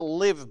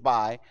live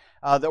by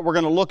that we're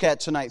going to look at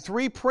tonight.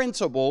 3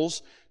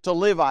 principles to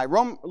live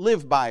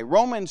by.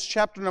 Romans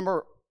chapter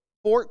number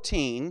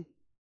 14. I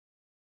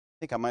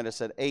think I might have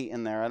said 8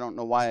 in there. I don't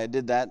know why I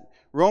did that.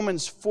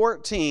 Romans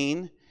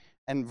 14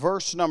 and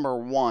verse number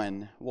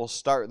 1. We'll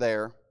start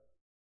there.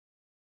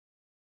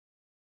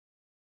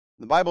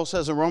 The Bible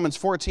says in Romans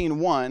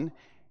 14:1,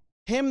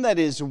 "Him that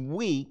is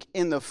weak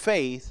in the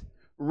faith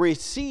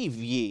receive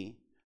ye,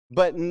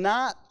 but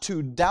not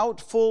to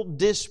doubtful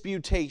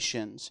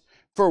disputations.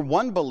 For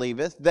one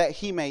believeth that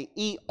he may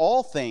eat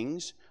all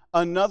things,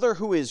 another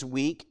who is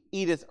weak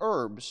eateth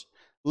herbs.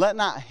 Let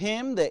not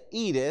him that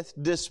eateth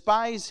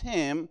despise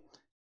him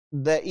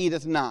that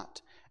eateth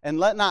not. And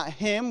let not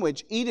him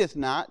which eateth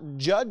not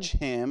judge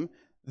him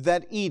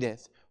that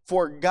eateth.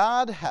 For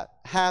God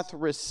hath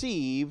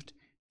received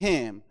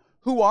him.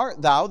 Who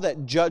art thou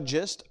that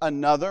judgest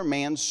another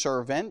man's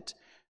servant?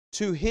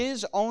 To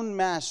his own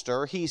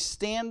master he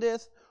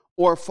standeth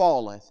or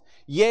falleth.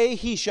 Yea,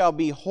 he shall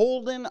be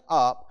holden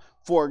up,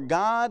 for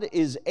God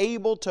is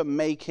able to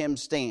make him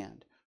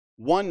stand.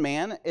 One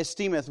man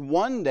esteemeth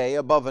one day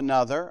above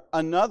another,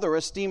 another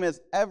esteemeth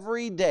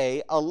every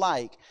day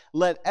alike.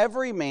 Let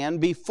every man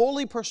be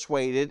fully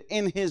persuaded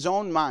in his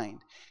own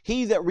mind.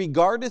 He that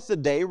regardeth the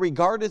day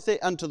regardeth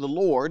it unto the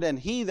Lord, and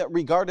he that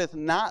regardeth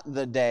not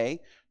the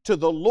day to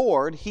the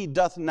Lord he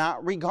doth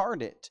not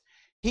regard it.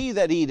 He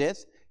that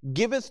eateth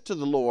giveth to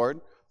the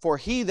Lord, for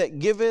he that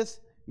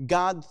giveth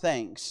God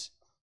thanks.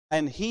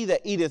 And he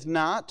that eateth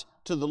not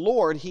to the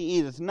Lord he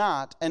eateth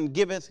not, and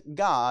giveth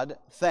God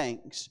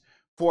thanks.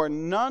 For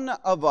none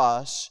of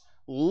us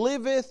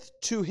liveth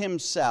to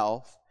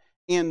himself,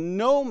 and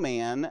no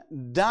man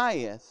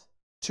dieth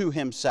to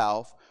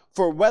himself.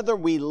 For whether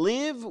we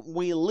live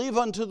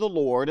unto the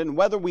Lord, and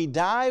whether we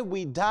die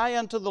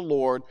unto the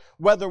Lord.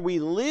 Whether we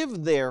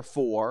live,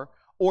 therefore,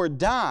 or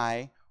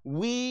die,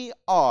 we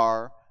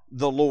are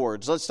the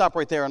Lord's." Let's stop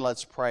right there and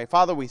let's pray.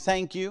 Father, we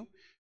thank you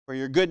for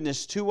your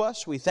goodness to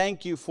us. We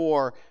thank you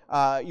for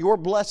your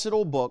blessed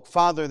old book,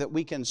 Father, that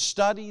we can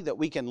study, that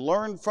we can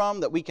learn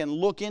from, that we can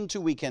look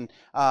into, we can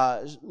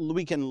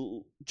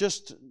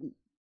just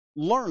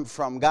learn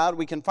from, God.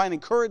 We can find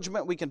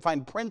encouragement, we can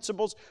find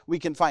principles, we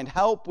can find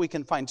help, we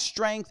can find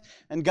strength.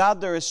 And God,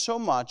 there is so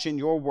much in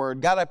your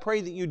word. God, I pray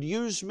that you'd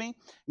use me.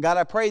 God,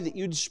 I pray that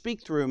you'd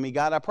speak through me.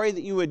 God, I pray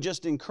that you would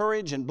just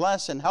encourage and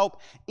bless and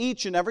help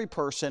each and every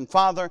person,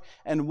 Father,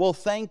 and we'll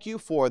thank you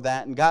for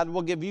that. And God,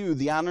 will give you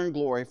the honor and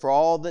glory for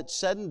all that's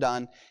said and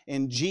done.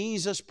 In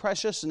Jesus'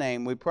 precious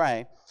name we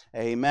pray.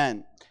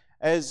 Amen.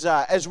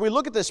 As we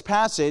look at this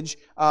passage,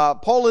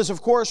 Paul is,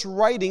 of course,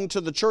 writing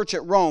to the church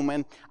at Rome.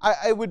 And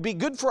it would be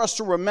good for us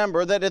to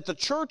remember that at the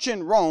church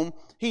in Rome,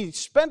 he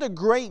spent a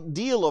great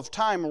deal of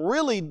time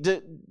really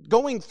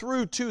going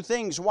through two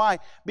things. Why?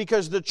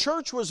 Because the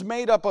church was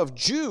made up of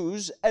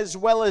Jews as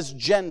well as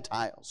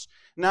Gentiles.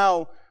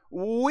 Now,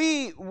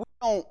 we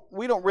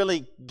don't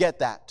really get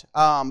that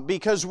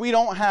because we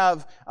don't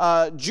have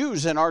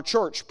Jews in our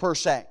church per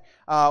se.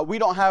 We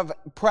don't have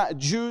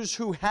Jews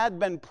who had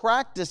been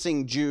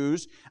practicing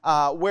Jews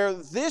where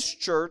this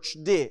church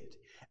did.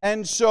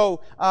 And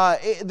so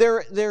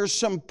there's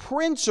some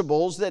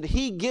principles that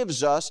he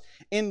gives us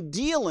in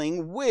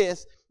dealing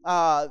with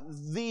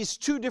these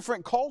two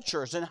different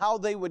cultures and how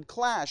they would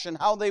clash and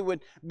how they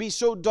would be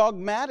so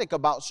dogmatic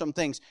about some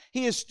things.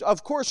 He has,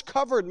 of course,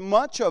 covered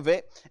much of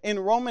it in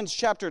Romans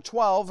chapter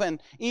 12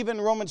 and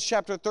even Romans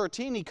chapter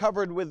 13. He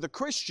covered with the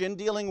Christian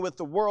dealing with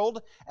the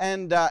world.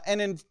 And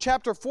in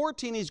chapter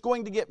 14, he's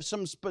going to give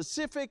some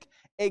specific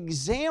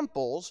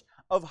examples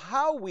of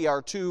how we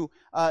are to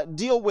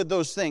deal with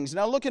those things.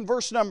 Now look in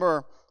verse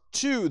number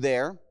 2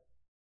 there.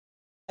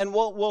 And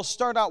we'll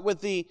start out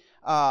with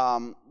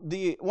one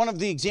of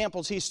the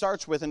examples he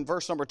starts with in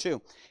verse number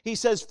 2. He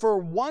says, "For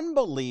one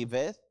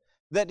believeth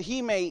that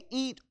he may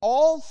eat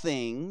all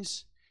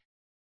things,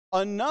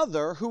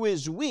 another who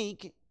is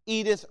weak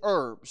eateth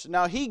herbs."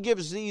 Now he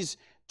gives these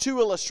two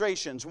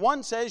illustrations.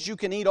 One says you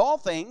can eat all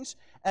things,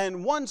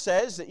 and one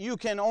says that you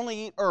can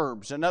only eat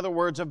herbs. In other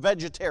words, a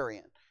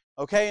vegetarian.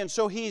 Okay, and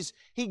so he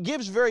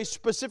gives very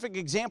specific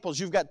examples.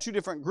 You've got two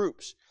different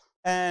groups.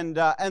 And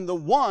the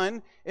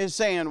one is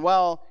saying,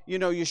 well,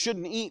 you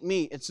shouldn't eat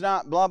meat. It's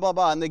not blah, blah,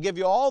 blah. And they give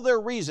you all their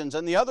reasons.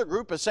 And the other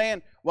group is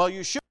saying, well,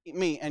 you should eat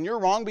meat. And you're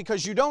wrong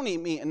because you don't eat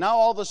meat. And now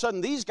all of a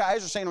sudden these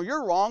guys are saying, well,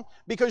 you're wrong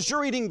because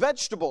you're eating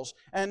vegetables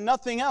and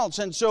nothing else.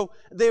 And so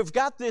they've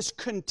got this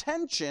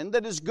contention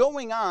that is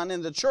going on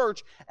in the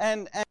church.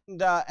 And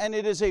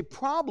it is a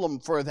problem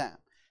for them.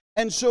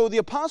 And so the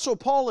Apostle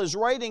Paul is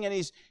writing and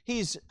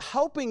he's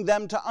helping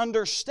them to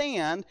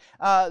understand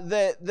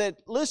that,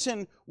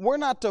 listen, we're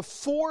not to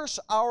force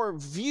our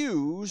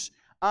views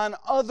on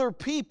other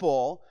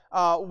people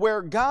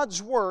where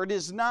God's Word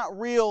is not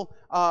real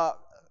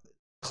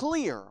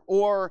clear.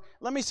 Or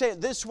let me say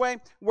it this way,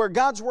 where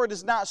God's Word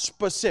is not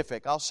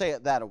specific. I'll say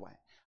it that way.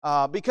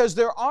 Because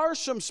there are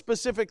some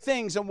specific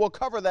things, and we'll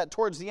cover that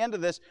towards the end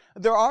of this,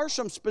 there are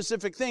some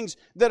specific things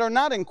that are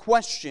not in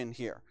question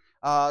here.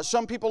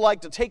 Some people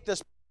like to take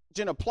this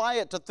and apply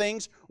it to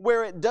things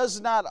where it does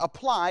not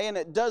apply and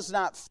it does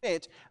not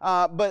fit.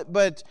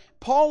 But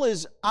Paul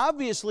is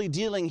obviously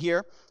dealing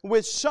here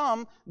with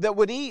some that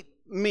would eat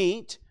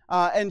meat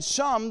and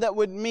some that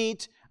would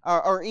eat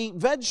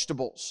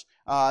vegetables.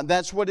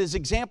 That's what his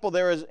example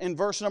there is in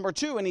verse number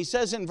 2. And he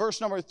says in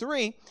verse number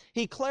 3,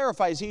 he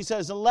clarifies, he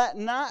says, "Let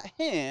not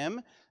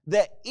him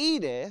that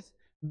eateth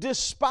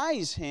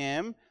despise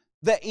him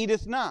that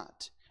eateth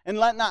not. And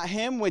let not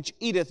him which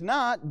eateth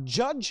not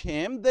judge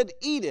him that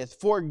eateth,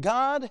 for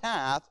God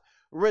hath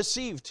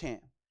received him."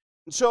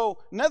 So,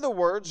 in other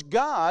words,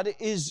 God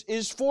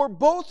is for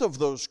both of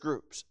those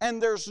groups.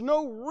 And there's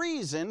no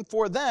reason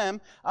for them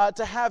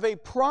to have a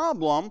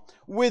problem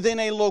within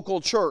a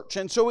local church.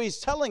 And so he's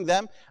telling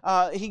them,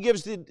 he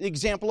gives the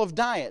example of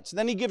diets.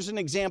 Then he gives an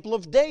example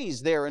of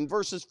days there in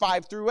verses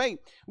 5 through 8.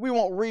 We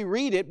won't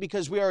reread it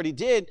because we already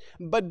did.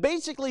 But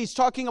basically he's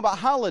talking about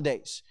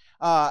holidays.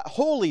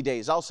 Holy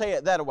days, I'll say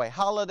it that way.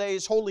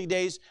 Holidays, holy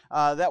days,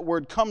 that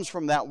word comes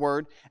from that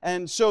word.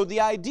 And so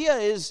the idea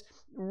is,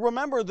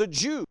 remember the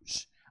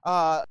Jews.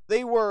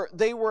 They were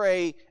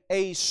a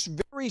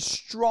very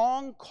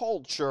strong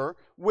culture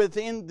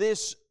within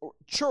this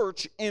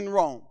church in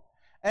Rome.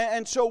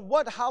 And so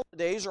what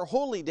holidays or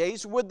holy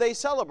days would they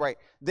celebrate?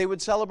 They would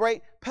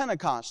celebrate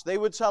Pentecost. They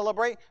would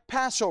celebrate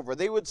Passover.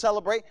 They would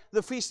celebrate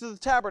the Feast of the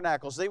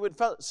Tabernacles. They would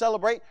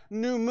celebrate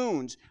new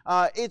moons.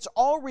 It's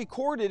all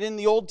recorded in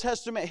the Old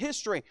Testament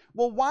history.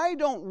 Well, why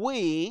don't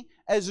we,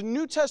 as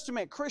New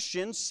Testament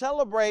Christians,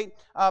 celebrate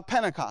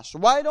Pentecost?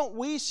 Why don't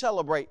we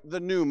celebrate the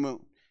new moon?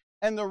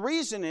 And the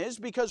reason is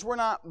because we're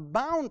not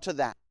bound to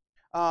that.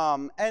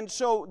 And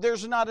so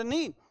there's not a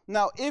need.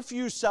 Now, if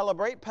you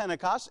celebrate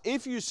Pentecost,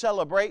 if you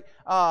celebrate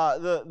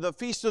the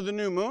Feast of the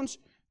New Moons,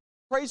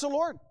 praise the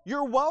Lord.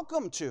 You're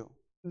welcome to.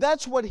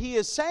 That's what he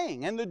is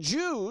saying. And the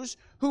Jews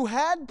who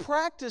had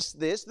practiced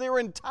this their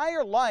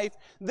entire life,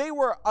 they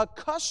were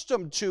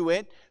accustomed to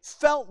it,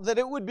 felt that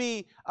it would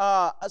be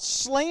a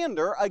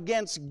slander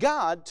against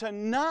God to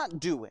not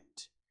do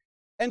it.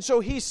 And so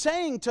he's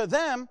saying to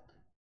them,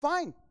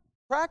 fine,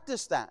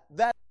 practice that.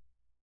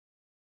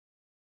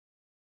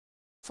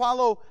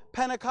 Follow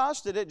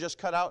Pentecost. Did it just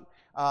cut out?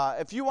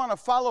 If you want to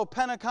follow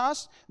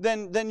Pentecost,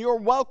 then you're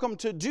welcome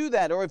to do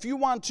that. Or if you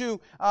want to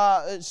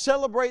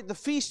celebrate the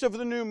Feast of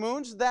the New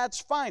Moons,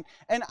 that's fine.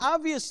 And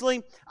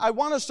obviously, I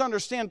want us to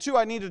understand too,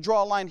 I need to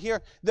draw a line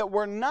here, that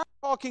we're not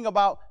talking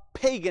about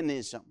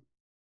paganism.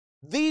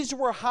 These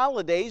were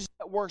holidays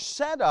that were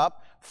set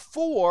up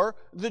for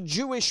the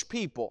Jewish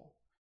people.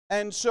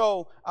 And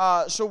so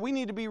we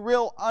need to be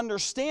real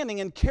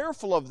understanding and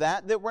careful of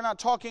that we're not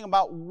talking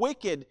about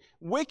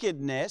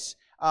wickedness.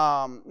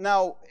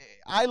 Now,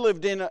 I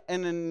lived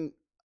in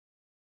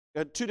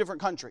two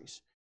different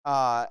countries,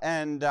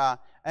 and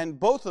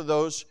both of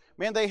those,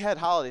 man, they had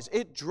holidays.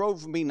 It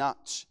drove me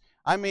nuts.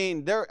 I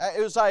mean, it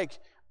was like,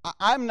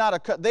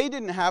 they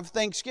didn't have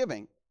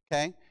Thanksgiving,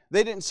 okay?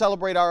 They didn't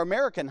celebrate our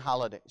American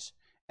holidays,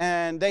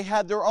 and they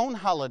had their own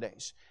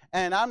holidays.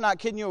 And I'm not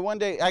kidding you, one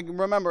day, I can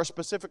remember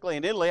specifically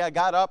in Italy, I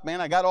got up,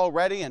 man, I got all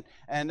ready,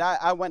 and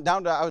I went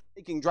down I was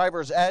taking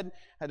driver's ed.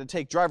 I had to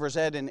take driver's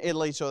ed in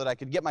Italy so that I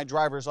could get my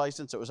driver's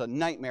license. It was a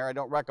nightmare. I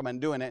don't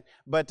recommend doing it.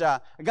 But I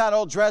got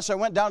all dressed. I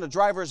went down to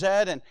driver's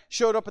ed and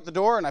showed up at the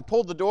door, and I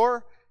pulled the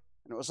door,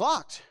 and it was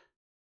locked.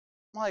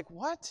 I'm like,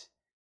 what?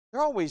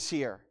 They're always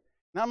here.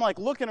 And I'm like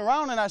looking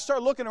around, and I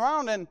start looking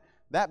around, and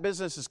that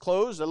business is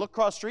closed. I look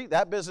across the street,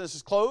 that business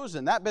is closed,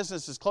 and that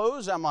business is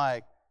closed. I'm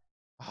like,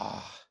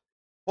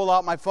 pull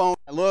out my phone,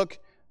 I look,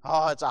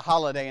 it's a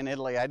holiday in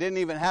Italy. I didn't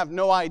even have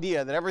no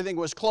idea that everything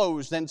was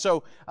closed, and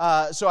so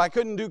I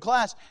couldn't do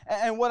class.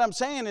 And what I'm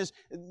saying is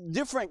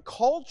different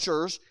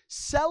cultures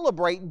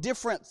celebrate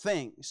different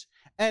things.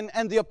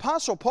 And the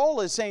Apostle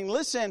Paul is saying,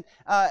 listen,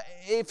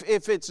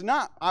 if it's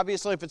not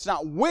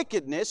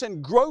wickedness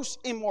and gross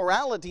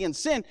immorality and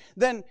sin,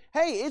 then,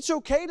 hey, it's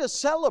okay to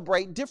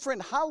celebrate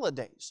different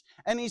holidays.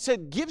 And he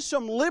said, give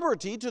some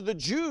liberty to the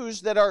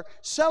Jews that are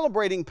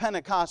celebrating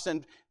Pentecost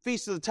and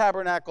Feast of the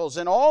Tabernacles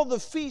and all the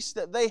feasts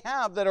that they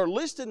have that are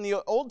listed in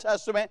the Old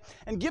Testament,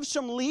 and give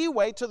some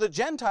leeway to the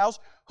Gentiles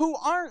who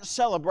aren't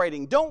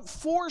celebrating. Don't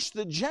force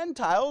the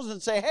Gentiles and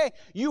say, hey,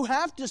 you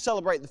have to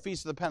celebrate the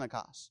Feast of the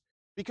Pentecost.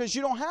 Because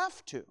you don't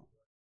have to.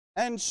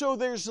 And so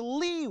there's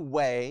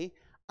leeway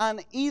on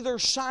either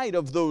side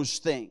of those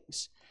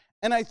things.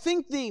 And I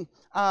think the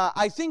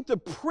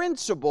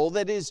principle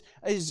that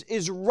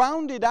is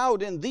rounded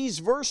out in these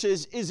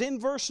verses is in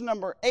verse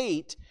number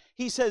 8.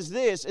 He says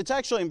this, it's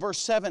actually in verse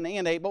 7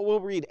 and 8, but we'll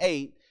read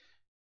 8.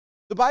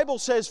 The Bible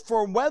says,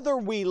 for whether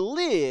we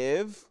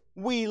live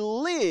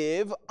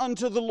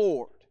unto the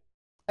Lord.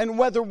 And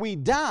whether we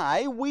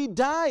die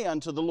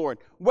unto the Lord.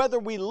 Whether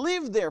we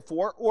live,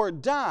 therefore, or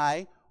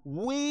die,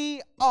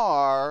 we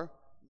are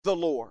the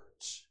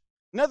Lord's.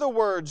 In other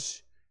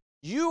words,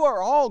 you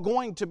are all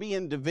going to be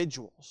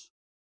individuals.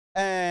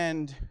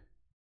 And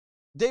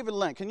David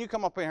Lent, can you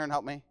come up here and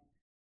help me?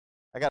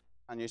 I got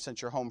on you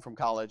since you're home from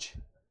college.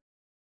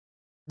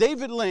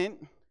 David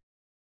Lent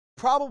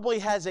probably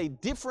has a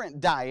different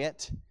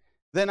diet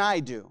than I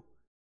do.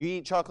 You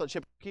eat chocolate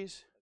chip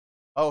cookies?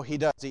 Oh, he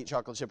does eat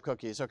chocolate chip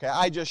cookies. Okay,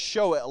 I just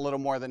show it a little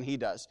more than he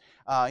does.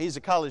 He's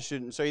a college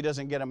student, so he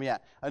doesn't get them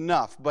yet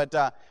enough. But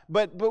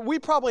we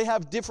probably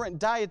have different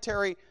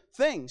dietary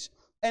things.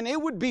 And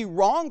it would be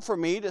wrong for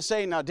me to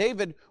say, now,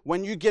 David,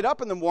 when you get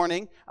up in the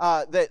morning,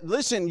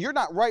 listen, you're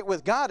not right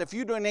with God if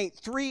you don't eat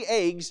 3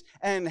 eggs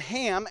and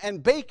ham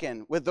and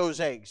bacon with those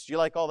eggs. Do you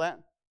like all that?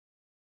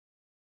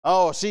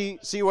 Oh, see,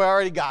 we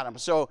already got him.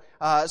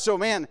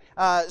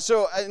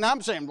 And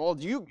I'm saying, well,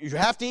 you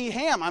have to eat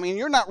ham. I mean,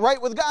 you're not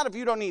right with God if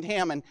you don't eat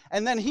ham.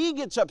 And then he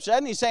gets upset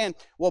and he's saying,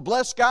 well,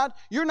 bless God,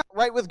 you're not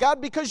right with God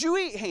because you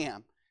eat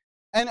ham.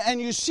 And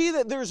you see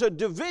that there's a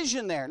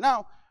division there.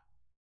 Now,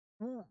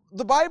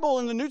 the Bible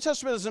in the New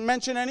Testament doesn't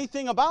mention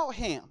anything about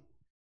ham.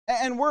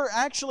 And we're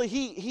actually,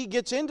 he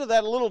gets into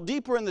that a little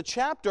deeper in the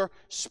chapter,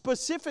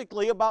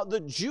 specifically about the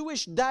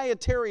Jewish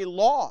dietary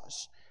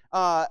laws.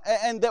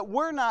 And that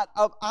we're not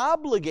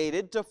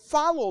obligated to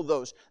follow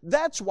those.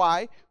 That's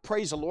why,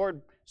 praise the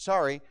Lord,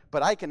 sorry,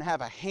 but I can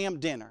have a ham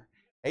dinner.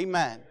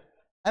 Amen.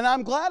 And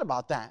I'm glad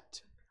about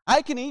that.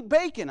 I can eat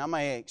bacon on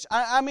my eggs.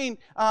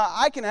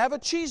 I can have a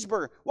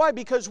cheeseburger. Why?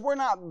 Because we're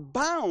not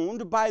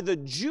bound by the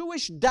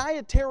Jewish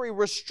dietary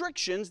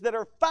restrictions that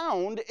are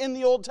found in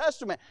the Old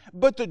Testament.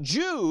 But the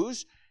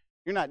Jews,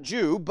 you're not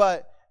Jew,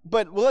 but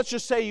let's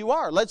just say you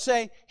are. Let's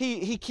say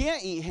he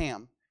can't eat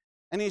ham.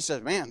 And he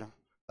says, man,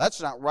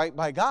 that's not right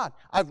by God.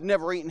 I've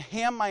never eaten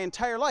ham my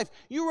entire life.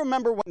 You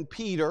remember when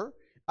Peter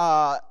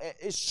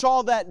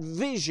saw that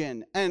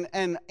vision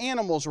and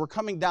animals were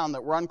coming down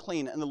that were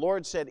unclean, and the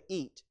Lord said,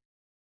 eat.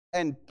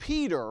 And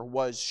Peter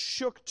was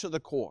shook to the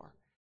core.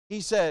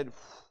 He said,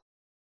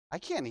 I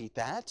can't eat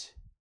that.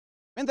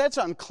 Man, that's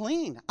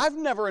unclean. I've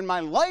never in my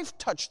life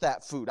touched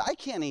that food. I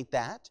can't eat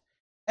that.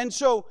 And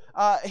so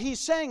he's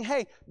saying,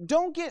 hey,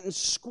 don't get in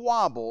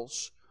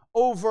squabbles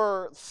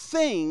over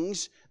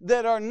things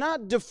that are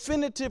not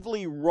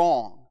definitively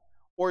wrong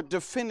or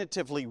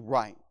definitively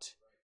right.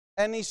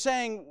 And he's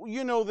saying,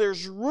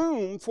 there's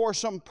room for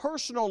some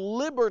personal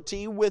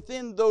liberty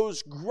within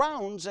those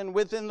grounds and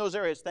within those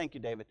areas. Thank you,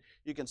 David.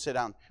 You can sit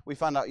down. We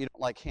found out you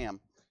don't like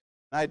ham.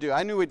 I do.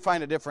 I knew we'd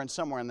find a difference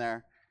somewhere in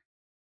there.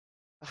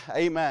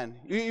 Amen.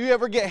 You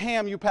ever get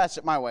ham, you pass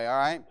it my way, all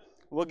right?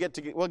 We'll get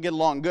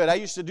along good. I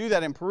used to do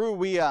that in Peru.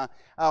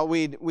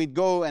 We'd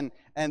go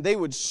and they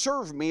would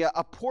serve me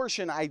a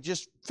portion I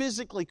just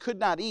physically could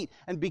not eat.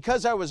 And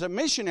because I was a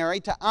missionary,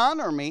 to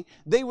honor me,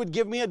 they would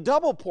give me a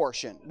double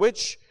portion,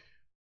 which,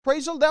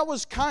 praise the Lord, that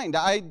was kind.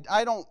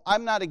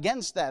 I'm not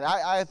against that.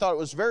 I thought it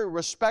was very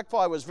respectful.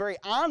 I was very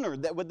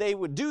honored that they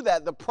would do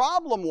that. The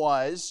problem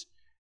was,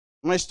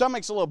 my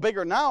stomach's a little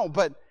bigger now,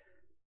 but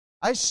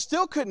I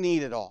still couldn't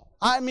eat it all.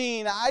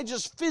 I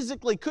just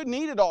physically couldn't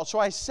eat it all. So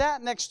I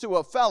sat next to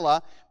a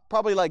fella,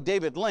 probably like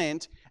David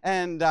Lint,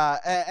 and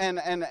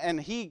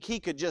he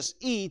could just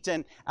eat,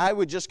 and I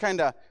would just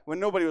kind of, when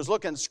nobody was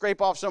looking,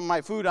 scrape off some of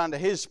my food onto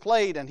his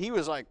plate, and he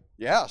was like,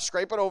 yeah,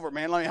 scrape it over,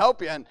 man, let me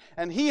help you.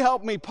 And he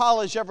helped me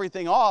polish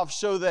everything off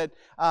so that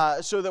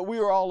we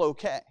were all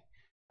okay.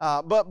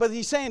 But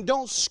he's saying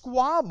don't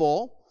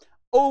squabble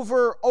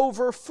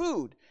over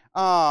food.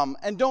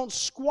 And don't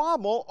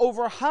squabble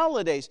over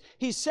holidays.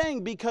 He's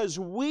saying because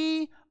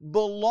we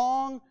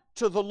belong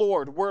to the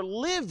Lord. We're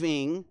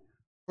living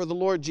for the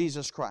Lord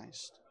Jesus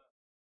Christ.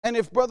 And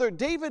if Brother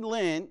David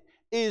Lynn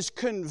is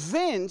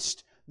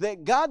convinced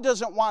that God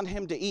doesn't want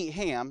him to eat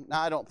ham,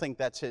 now I don't think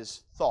that's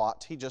his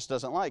thought. He just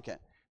doesn't like it.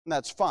 And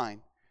that's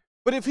fine.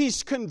 But if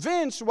he's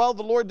convinced, well,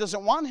 the Lord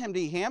doesn't want him to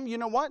eat ham, you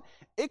know what?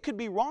 It could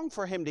be wrong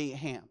for him to eat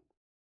ham.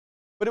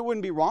 But it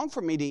wouldn't be wrong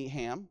for me to eat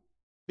ham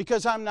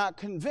because I'm not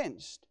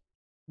convinced.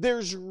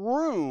 There's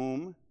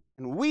room,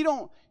 and we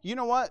don't, you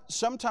know what?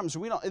 Sometimes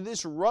we don't,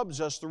 this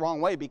rubs us the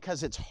wrong way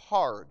because it's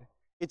hard.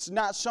 It's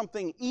not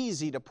something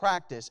easy to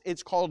practice.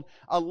 It's called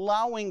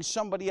allowing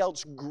somebody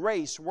else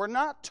grace. We're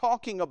not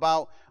talking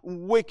about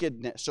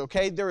wickedness,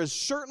 okay? There is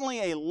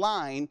certainly a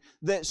line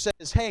that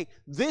says, hey,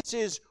 this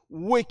is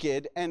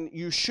wicked and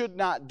you should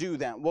not do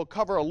that. We'll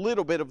cover a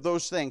little bit of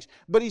those things.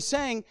 But he's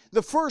saying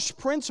the first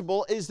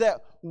principle is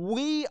that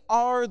we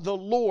are the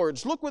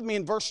Lord's. Look with me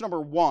in verse number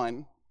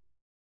 1.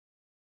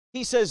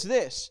 He says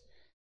this,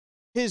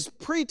 his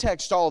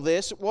pretext to all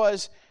this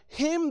was,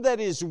 him that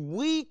is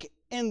weak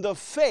in the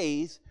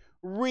faith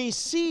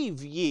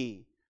receive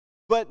ye,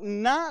 but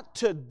not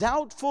to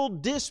doubtful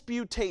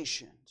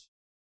disputations.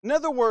 In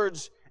other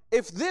words,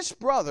 if this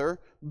brother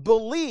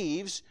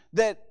believes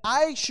that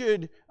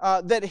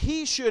that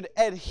he should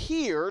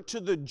adhere to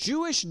the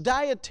Jewish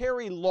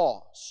dietary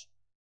laws,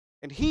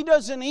 and he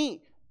doesn't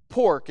eat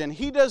pork, and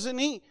he doesn't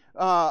eat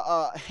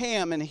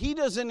ham, and he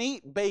doesn't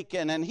eat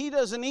bacon, and he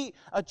doesn't eat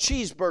a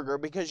cheeseburger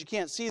because you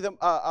can't see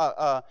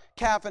the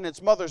calf in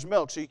its mother's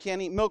milk, so you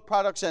can't eat milk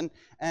products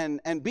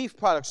and beef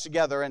products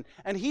together,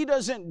 and he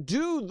doesn't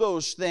do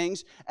those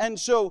things, and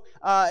so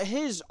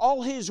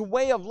all his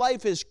way of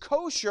life is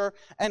kosher,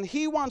 and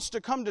he wants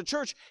to come to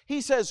church.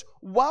 He says,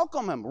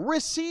 welcome him,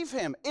 receive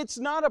him. It's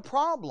not a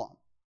problem.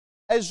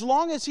 as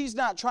long as he's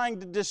not trying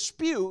to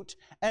dispute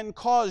and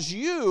cause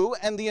you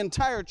and the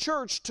entire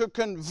church to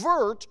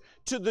convert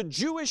to the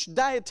Jewish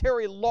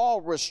dietary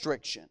law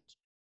restrictions.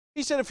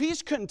 He said if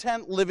he's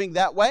content living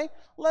that way,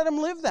 let him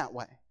live that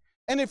way.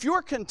 And if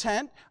you're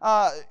content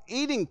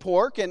eating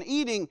pork and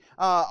eating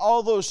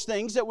all those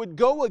things that would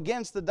go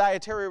against the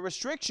dietary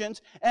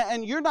restrictions,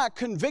 and you're not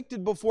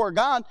convicted before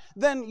God,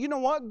 then you know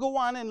what? Go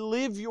on and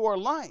live your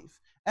life.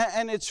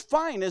 And it's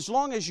fine as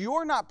long as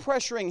you're not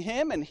pressuring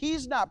him and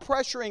he's not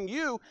pressuring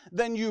you,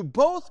 then you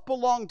both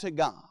belong to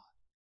God.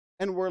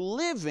 And we're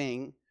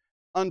living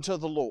unto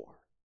the Lord.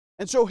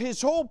 And so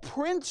his whole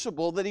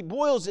principle that he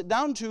boils it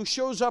down to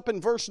shows up in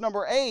verse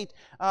number 8.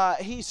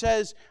 He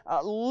says,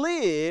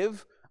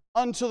 live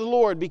unto the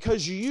Lord,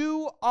 because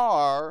you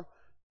are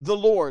the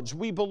Lord's.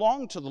 We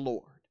belong to the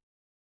Lord.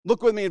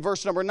 Look with me in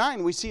verse number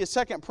 9. We see a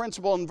second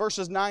principle in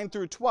verses 9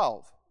 through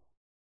 12.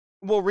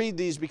 We'll read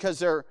these because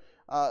they're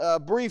a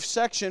brief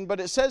section,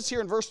 but it says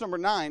here in verse number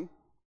 9,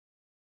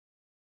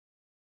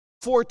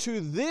 for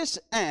to this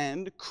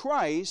end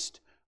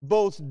Christ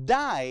both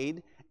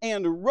died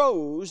and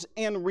rose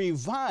and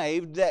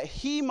revived, that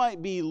he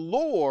might be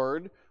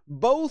Lord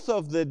both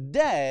of the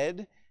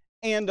dead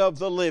and of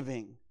the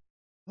living.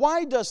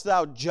 Why dost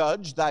thou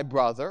judge thy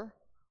brother?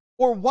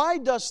 Or why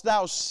dost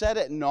thou set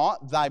at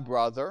naught thy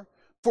brother?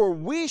 For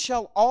we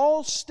shall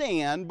all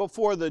stand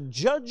before the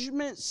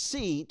judgment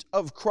seat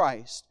of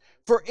Christ.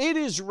 For it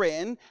is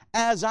written,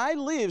 as I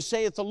live,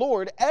 saith the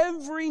Lord,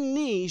 every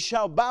knee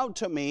shall bow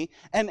to me,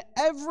 and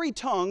every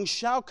tongue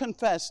shall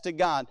confess to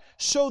God.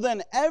 So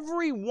then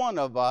every one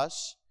of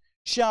us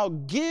shall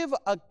give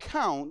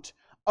account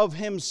of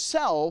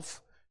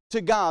himself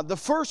to God. The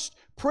first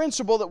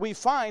principle that we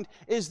find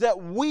is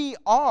that we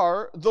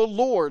are the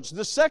Lord's.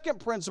 The second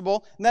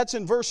principle, and that's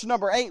in verse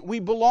number 8, we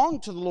belong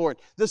to the Lord.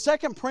 The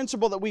second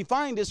principle that we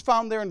find is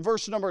found there in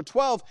verse number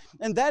 12,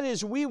 and that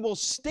is we will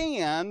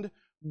stand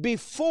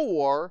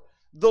before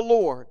the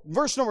Lord.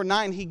 Verse number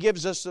 9, he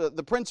gives us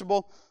the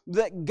principle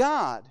that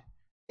God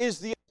is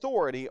the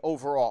authority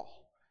over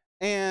all.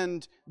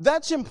 And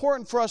that's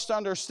important for us to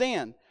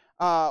understand.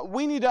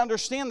 We need to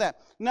understand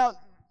that. Now,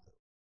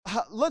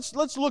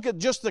 let's look at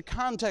just the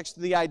context,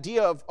 the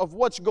idea of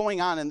what's going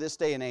on in this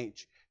day and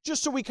age,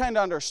 just so we kind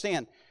of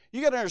understand.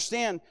 You got to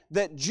understand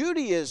that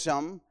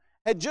Judaism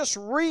had just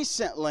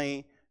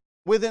recently,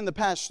 within the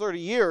past 30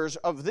 years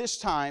of this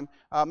time,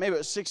 maybe it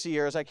was 60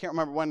 years, I can't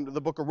remember when the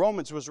book of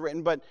Romans was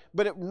written, but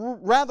it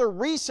rather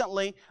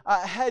recently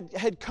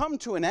had come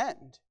to an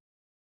end.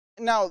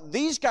 Now,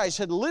 these guys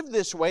had lived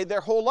this way their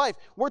whole life.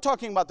 We're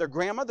talking about their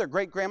grandma, their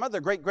great-grandma, their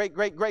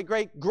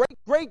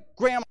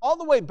great-great-great-great-great-great-grandma, all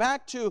the way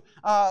back to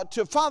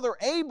Father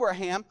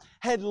Abraham,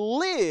 had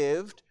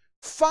lived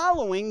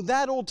following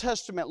that Old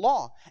Testament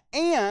law.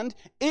 And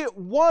it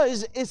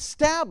was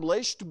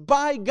established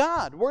by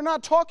God. We're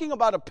not talking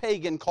about a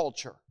pagan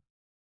culture.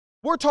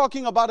 We're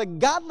talking about a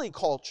godly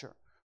culture.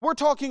 We're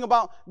talking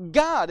about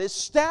God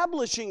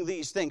establishing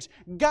these things,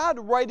 God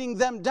writing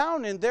them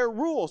down in their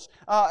rules,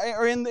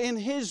 or in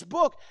His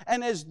book.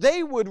 And as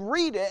they would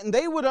read it and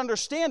they would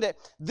understand it,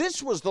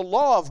 this was the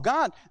law of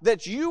God,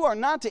 that you are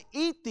not to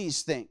eat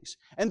these things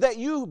and that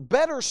you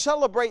better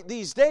celebrate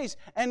these days.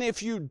 And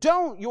if you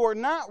don't, you are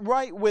not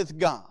right with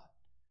God.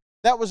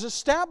 That was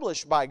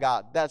established by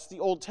God. That's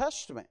the Old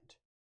Testament.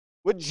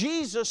 When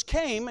Jesus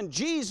came and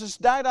Jesus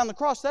died on the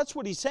cross, that's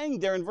what he's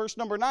saying there in verse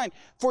number 9.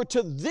 For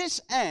to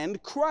this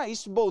end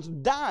Christ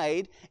both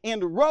died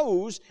and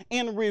rose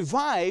and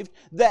revived,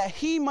 that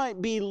he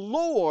might be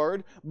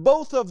Lord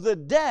both of the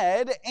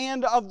dead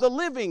and of the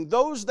living.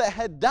 Those that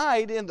had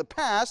died in the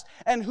past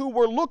and who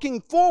were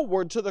looking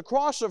forward to the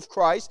cross of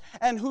Christ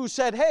and who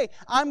said, hey,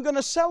 I'm going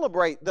to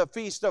celebrate the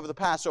feast of the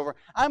Passover.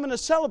 I'm going to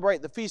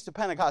celebrate the feast of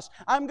Pentecost.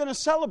 I'm going to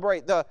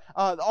celebrate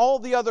all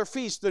the other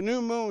feasts, the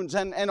new moons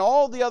and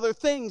all the other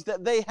things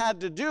that they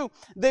had to do.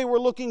 They were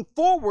looking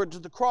forward to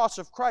the cross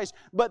of Christ.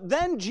 But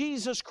then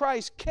Jesus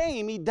Christ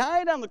came, He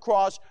died on the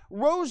cross,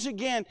 rose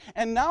again,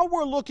 and now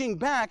we're looking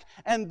back,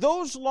 and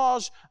those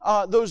laws,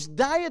 those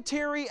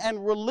dietary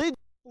and religious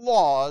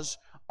laws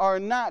are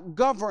not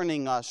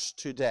governing us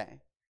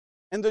today.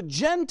 And the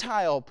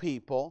Gentile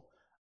people,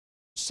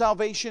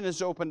 salvation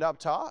is opened up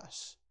to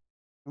us.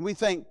 And we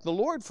thank the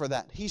Lord for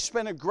that. He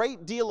spent a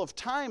great deal of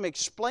time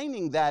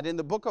explaining that in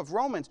the book of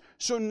Romans.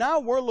 So now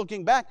we're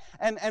looking back,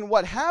 and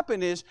what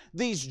happened is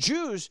these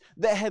Jews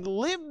that had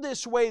lived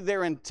this way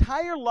their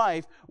entire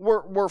life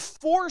were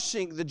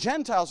forcing the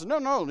Gentiles.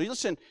 No,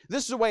 listen,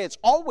 this is the way it's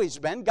always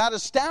been. God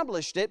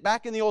established it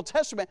back in the Old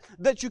Testament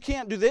that you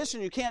can't do this,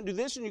 and you can't do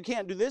this, and you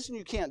can't do this, and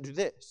you can't do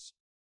this.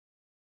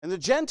 And the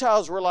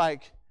Gentiles were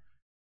like,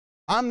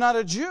 I'm not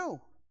a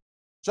Jew,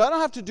 so I don't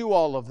have to do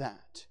all of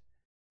that.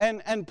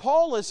 And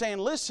Paul is saying,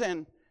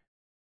 listen,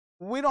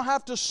 we don't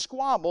have to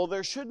squabble.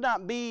 There should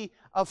not be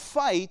a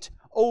fight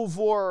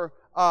over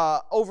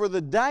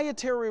the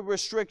dietary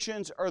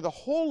restrictions or the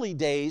holy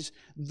days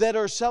that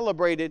are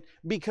celebrated,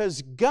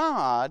 because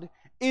God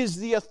is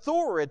the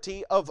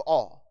authority of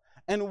all.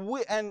 And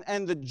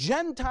the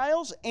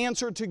Gentiles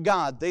answer to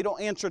God. They don't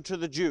answer to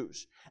the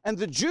Jews. And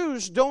the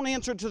Jews don't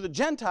answer to the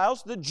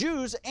Gentiles, the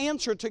Jews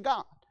answer to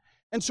God.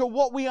 And so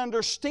what we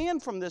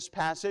understand from this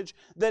passage,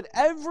 that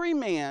every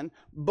man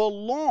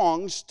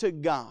belongs to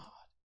God.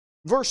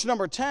 Verse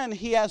number 10,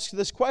 he asks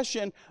this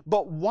question,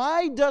 but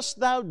why dost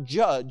thou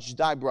judge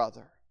thy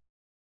brother?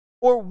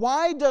 Or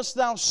why dost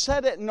thou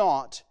set at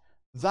naught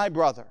thy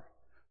brother?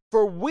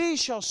 For we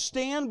shall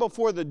stand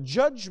before the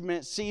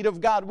judgment seat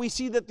of God. We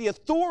see that the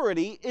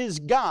authority is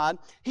God.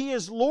 He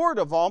is Lord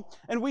of all.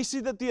 And we see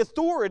that the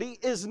authority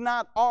is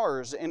not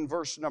ours in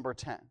verse number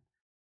 10.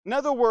 In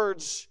other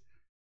words,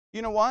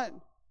 you know what?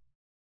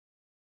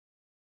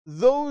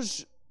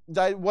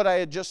 What I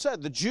had just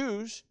said, the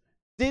Jews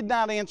did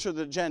not answer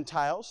the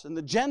Gentiles, and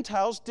the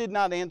Gentiles did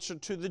not answer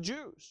to the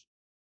Jews.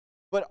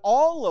 But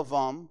all of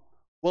them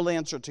will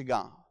answer to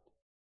God,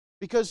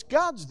 because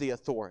God's the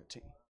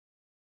authority.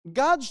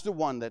 God's the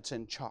one that's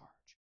in charge.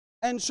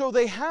 And so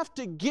they have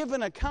to give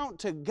an account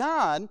to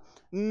God,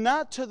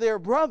 not to their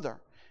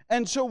brother.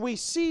 And so we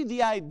see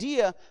the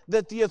idea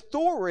that the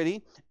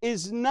authority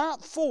is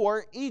not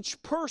for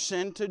each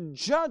person to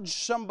judge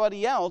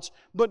somebody else,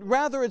 but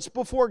rather it's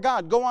before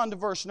God. Go on to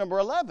verse number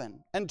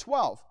 11 and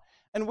 12.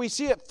 And we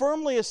see it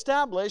firmly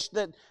established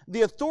that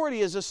the authority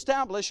is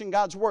established in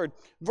God's Word.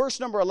 Verse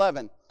number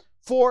 11,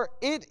 for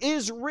it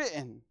is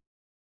written,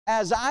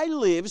 as I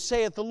live,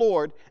 saith the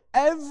Lord,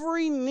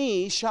 every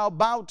knee shall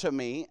bow to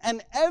me,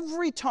 and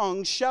every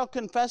tongue shall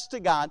confess to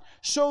God.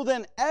 So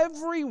then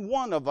every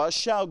one of us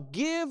shall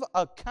give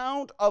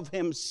account of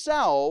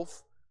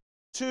himself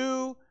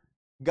to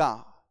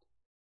God.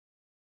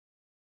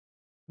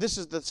 This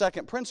is the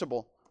second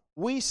principle.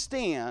 We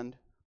stand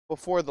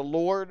before the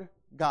Lord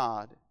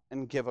God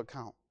and give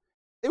account.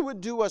 It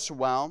would do us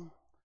well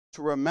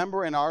to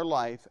remember in our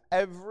life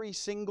every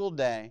single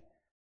day,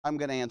 I'm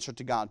going to answer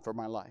to God for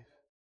my life.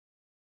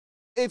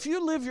 If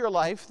you live your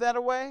life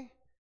that way,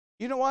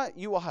 you know what?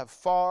 You will have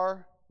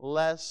far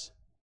less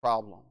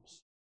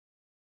problems.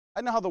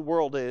 I know how the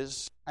world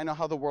is. I know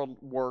how the world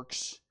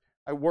works.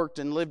 I worked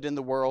and lived in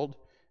the world,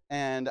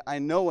 and I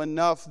know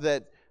enough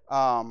that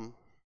I'm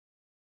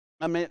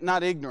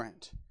not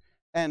ignorant.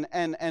 And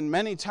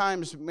many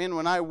times, man,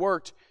 when I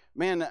worked,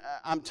 man,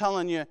 I'm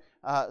telling you,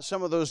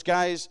 some of those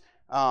guys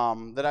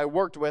that I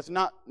worked with,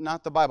 not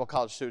the Bible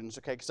college students,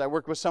 okay, because I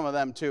worked with some of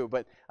them too,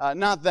 but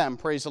not them,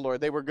 praise the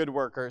Lord. They were good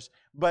workers.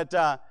 But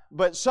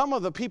some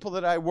of the people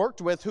that I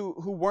worked with who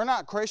were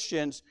not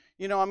Christians,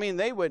 you know, I mean,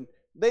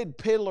 they'd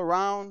piddle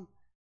around,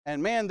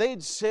 and man,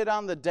 they'd sit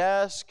on the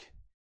desk,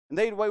 and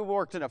we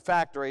worked in a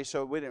factory,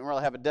 so we didn't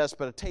really have a desk,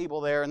 but a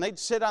table there, and they'd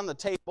sit on the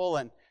table,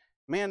 and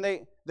man,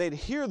 they'd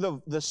hear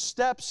the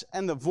steps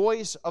and the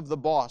voice of the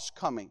boss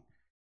coming.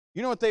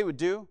 You know what they would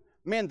do?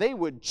 Man, they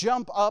would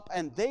jump up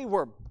and they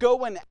were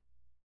going,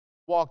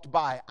 walked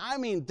by. I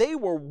mean, they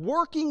were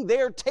working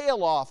their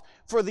tail off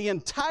for the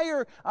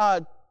entire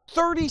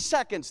 30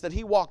 seconds that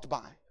he walked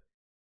by.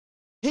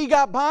 He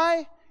got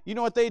by, you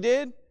know what they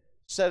did?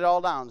 Set it all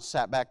down,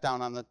 sat back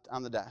down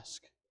on the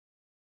desk.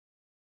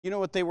 You know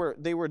what they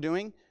were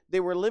doing?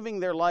 They were living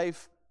their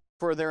life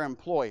for their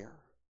employer,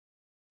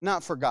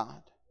 not for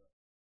God.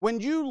 When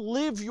you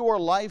live your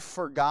life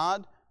for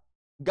God,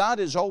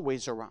 God is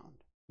always around.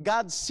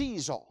 God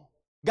sees all.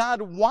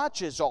 God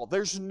watches all.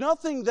 There's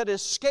nothing that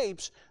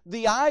escapes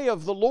the eye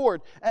of the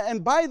Lord.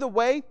 And by the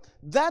way,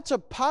 that's a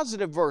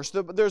positive verse.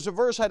 There's a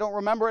verse, I don't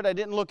remember it, I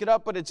didn't look it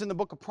up, but it's in the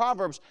book of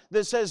Proverbs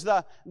that says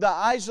the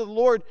eyes of the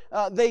Lord,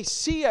 they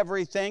see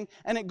everything.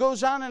 And it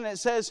goes on and it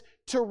says,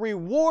 to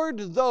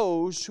reward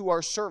those who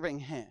are serving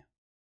Him.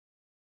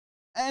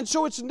 And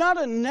so it's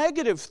not a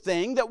negative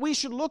thing that we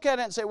should look at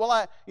it and say,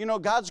 well,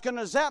 God's going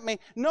to zap me.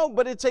 No,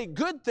 but it's a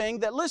good thing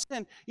that,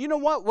 listen, you know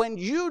what? When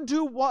you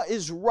do what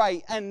is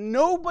right and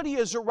nobody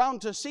is around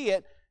to see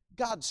it,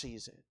 God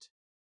sees it.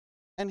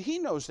 And He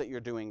knows that you're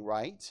doing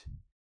right.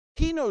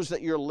 He knows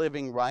that you're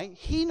living right.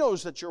 He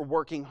knows that you're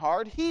working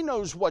hard. He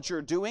knows what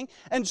you're doing.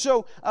 And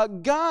so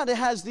God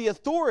has the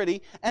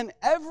authority, and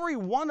every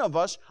one of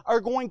us are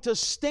going to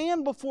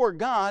stand before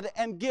God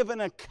and give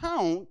an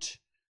account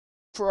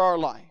for our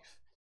life.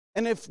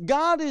 And if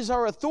God is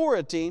our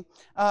authority,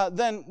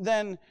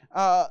 then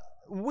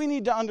we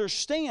need to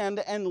understand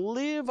and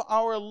live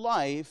our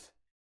life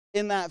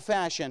in that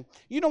fashion.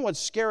 You know what's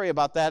scary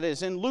about that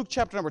is in Luke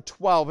chapter number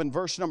 12 and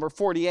verse number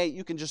 48,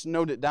 you can just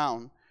note it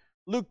down.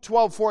 Luke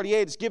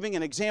 12:48 is giving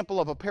an example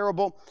of a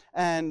parable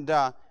and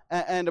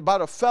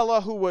about a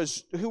fella who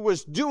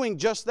was doing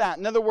just that.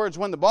 In other words,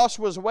 when the boss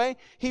was away,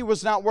 he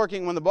was not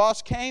working. When the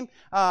boss came,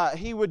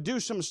 he would do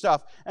some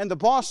stuff, and the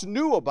boss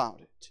knew about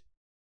it.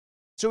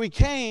 So he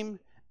came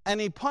and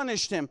he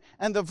punished him.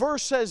 And the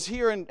verse says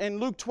here in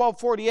Luke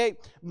 12:48,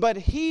 but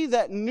he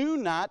that knew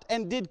not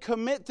and did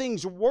commit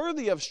things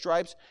worthy of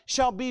stripes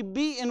shall be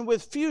beaten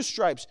with few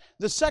stripes.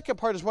 The second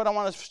part is what I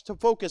want us to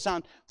focus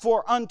on.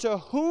 For unto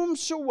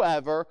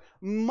whomsoever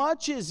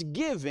much is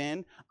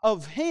given,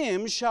 of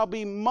him shall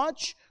be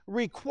much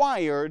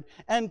required.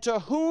 And to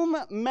whom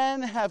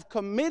men have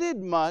committed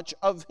much,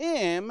 of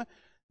him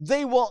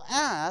they will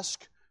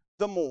ask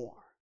the more.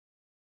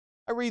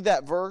 I read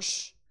that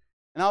verse,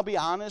 and I'll be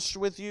honest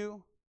with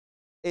you,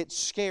 it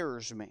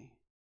scares me.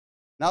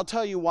 And I'll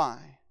tell you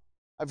why.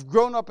 I've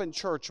grown up in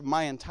church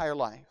my entire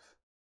life.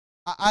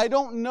 I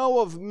don't know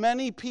of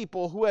many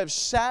people who have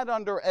sat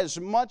under as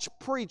much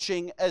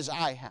preaching as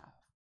I have.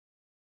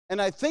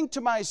 And I think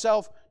to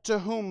myself, to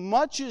whom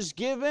much is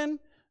given,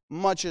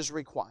 much is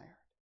required.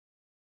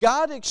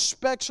 God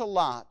expects a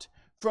lot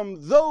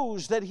from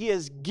those that He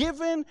has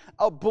given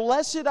a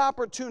blessed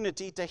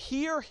opportunity to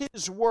hear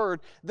His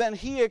word. Then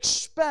He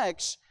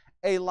expects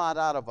a lot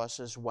out of us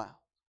as well.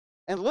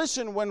 And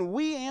listen, when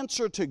we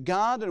answer to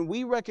God and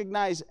we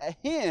recognize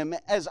Him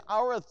as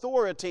our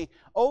authority,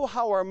 oh,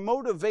 how our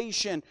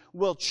motivation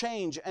will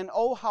change, and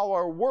oh, how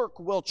our work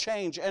will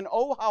change, and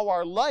oh, how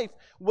our life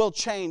will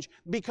change,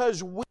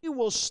 because we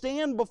will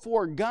stand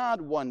before God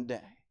one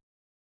day.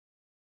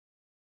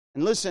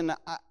 And listen,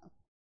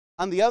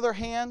 on the other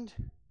hand,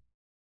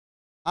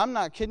 I'm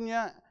not kidding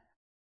you,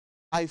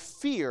 I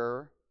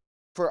fear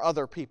for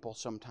other people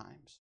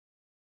sometimes,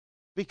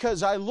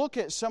 because I look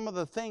at some of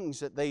the things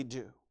that they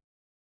do.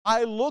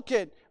 I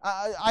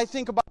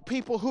think about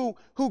people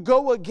who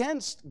go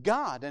against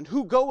God and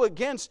who go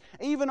against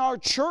even our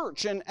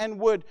church and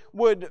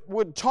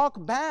would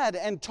talk bad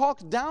and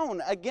talk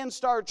down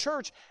against our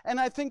church. And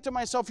I think to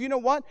myself, you know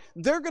what?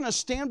 They're going to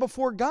stand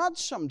before God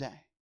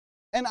someday.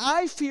 And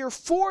I fear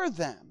for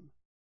them,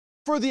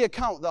 for the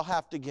account they'll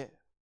have to give.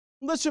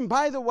 Listen,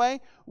 by the way,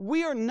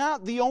 we are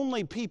not the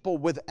only people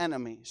with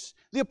enemies.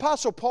 The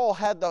Apostle Paul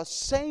had the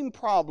same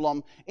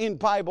problem in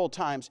Bible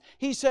times.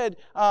 He said,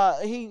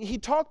 he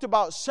talked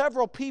about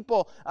several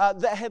people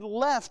that had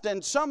left,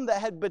 and some that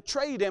had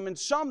betrayed him, and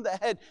some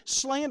that had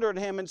slandered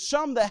him, and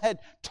some that had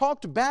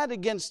talked bad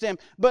against him.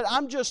 But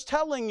I'm just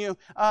telling you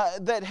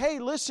that, hey,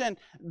 listen,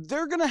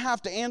 they're going to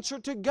have to answer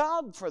to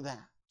God for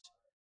that.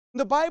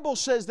 The Bible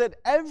says that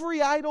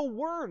every idle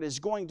word is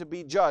going to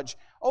be judged.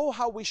 Oh,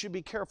 how we should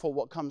be careful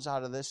what comes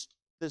out of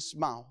this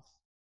mouth.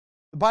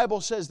 The Bible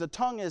says the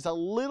tongue is a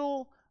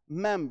little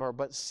member,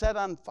 but set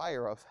on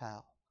fire of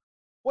hell.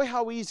 Boy,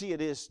 how easy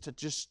it is to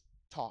just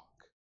talk.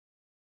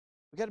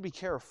 We've got to be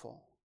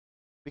careful,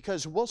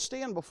 because we'll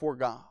stand before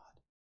God.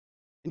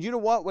 And you know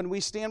what? When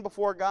we stand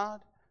before God,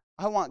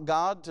 I want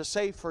God to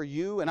say for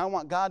you, and I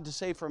want God to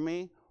say for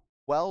me,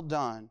 well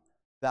done,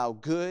 thou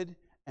good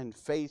and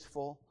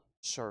faithful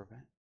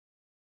servant.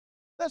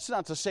 That's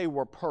not to say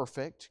we're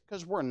perfect,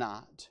 because we're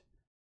not,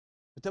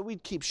 but that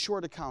we'd keep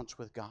short accounts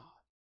with God.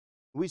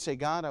 We say,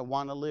 God, I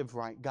want to live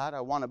right. God,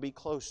 I want to be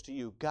close to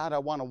you. God, I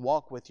want to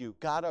walk with you.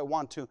 God, I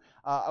want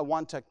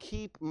to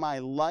keep my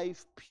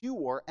life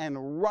pure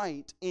and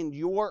right in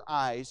your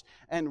eyes,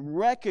 and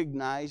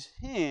recognize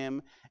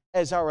Him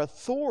as our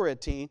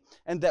authority,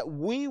 and that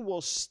we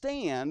will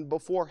stand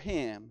before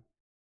Him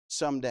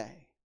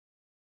someday.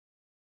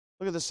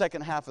 Look at the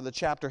second half of the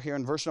chapter here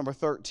in verse number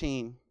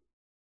 13.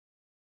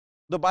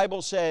 The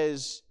Bible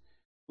says,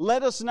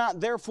 let us not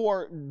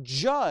therefore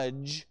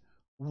judge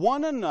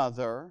one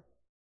another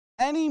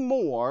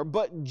anymore,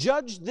 but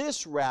judge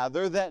this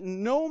rather, that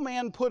no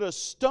man put a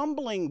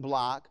stumbling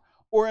block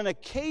or an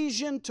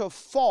occasion to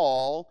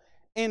fall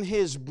in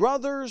his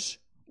brother's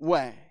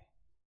way.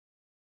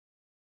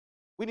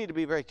 We need to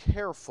be very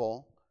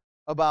careful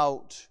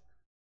about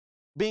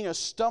being a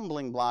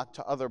stumbling block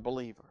to other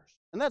believers.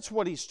 And that's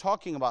what he's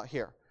talking about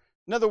here.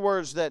 In other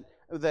words, that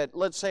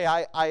let's say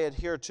I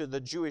adhere to the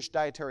Jewish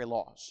dietary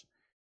laws.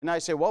 And I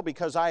say, well,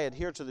 because I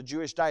adhere to the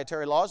Jewish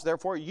dietary laws,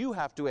 therefore you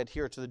have to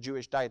adhere to the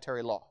Jewish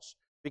dietary laws.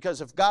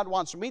 Because if God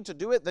wants me to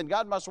do it, then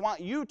God must want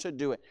you to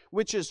do it,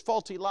 which is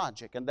faulty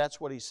logic. And that's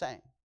what he's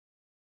saying.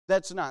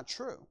 That's not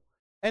true.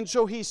 And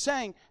so he's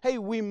saying, hey,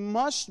 we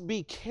must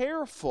be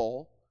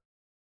careful,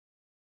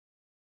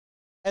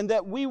 and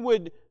that we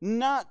would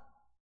not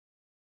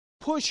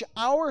push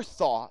our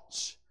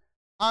thoughts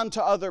onto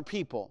other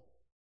people.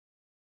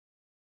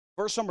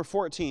 Verse number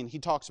 14, he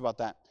talks about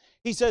that.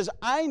 He says,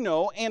 I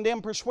know and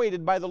am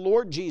persuaded by the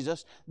Lord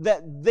Jesus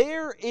that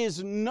there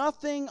is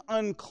nothing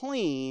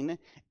unclean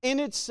in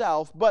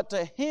itself, but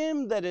to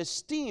him that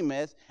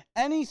esteemeth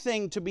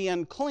anything to be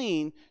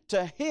unclean,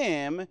 to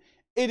him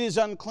it is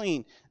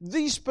unclean.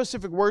 These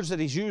specific words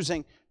that he's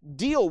using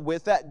deal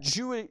with that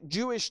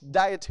Jewish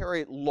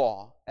dietary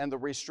law and the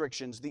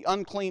restrictions, the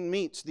unclean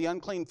meats, the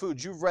unclean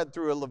foods. You've read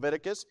through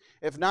Leviticus.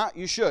 If not,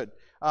 you should.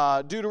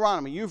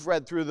 Deuteronomy, you've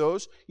read through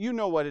those. You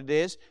know what it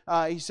is.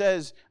 He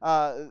says,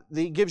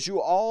 he gives you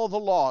all the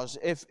laws.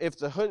 If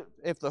the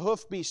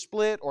hoof be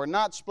split or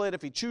not split,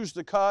 if he chews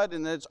the cud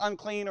and it's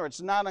unclean or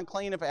it's not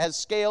unclean, if it has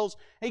scales.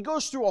 He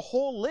goes through a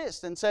whole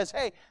list and says,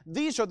 hey,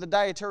 these are the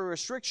dietary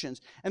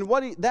restrictions. And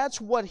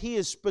that's what he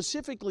is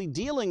specifically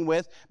dealing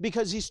with,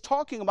 because he's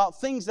talking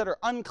about things that are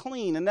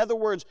unclean. In other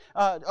words,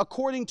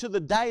 according to the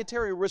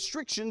dietary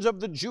restrictions of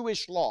the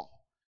Jewish law.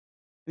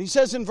 And he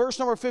says in verse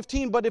number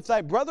 15, but if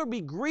thy brother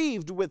be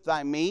grieved with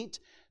thy meat,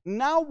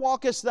 now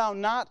walkest thou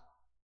not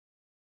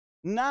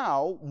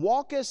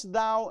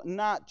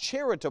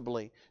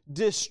charitably.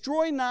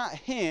 Destroy not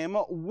him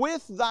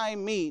with thy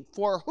meat,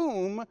 for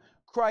whom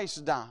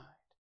Christ died.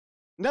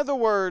 In other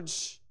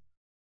words,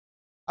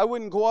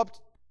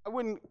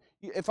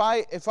 if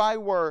I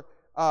were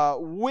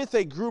with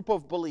a group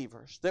of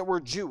believers that were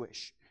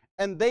Jewish,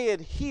 and they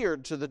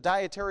adhered to the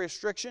dietary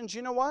restrictions,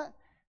 you know what?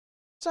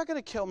 It's not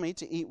going to kill me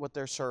to eat what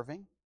they're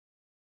serving.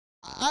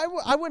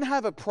 I wouldn't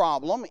have a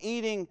problem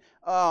eating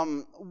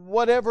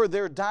whatever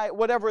their diet,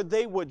 whatever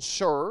they would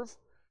serve.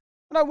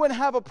 And I wouldn't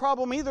have a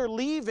problem either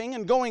leaving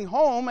and going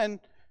home and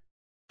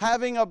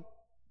having a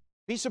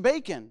piece of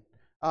bacon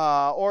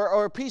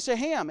or a piece of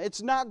ham.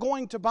 It's not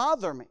going to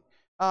bother me.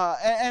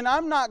 And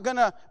I'm not going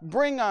to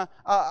bring a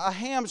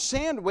ham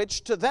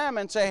sandwich to them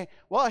and say,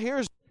 well,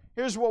 here's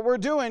what we're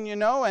doing, you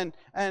know.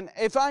 And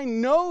if I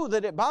know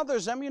that it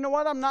bothers them, you know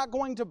what? I'm not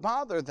going to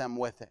bother them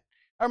with it.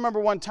 I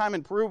remember one time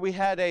in Peru, we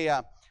had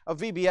a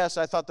VBS.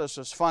 I thought this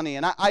was funny,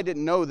 and I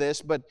didn't know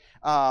this, but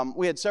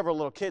we had several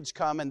little kids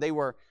come, and they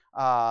were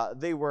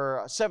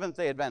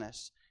Seventh-day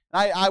Adventists.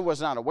 I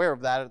was not aware of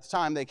that at the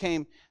time. They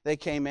came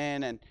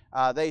in, and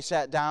they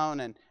sat down,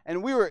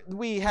 and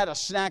we had a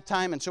snack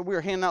time, and so we were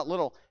handing out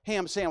little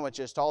ham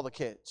sandwiches to all the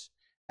kids.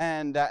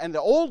 And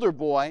the older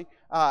boy,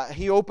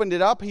 he opened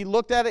it up, he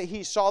looked at it,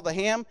 he saw the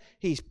ham,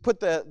 he put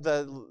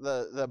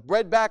the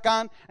bread back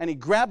on, and he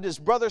grabbed his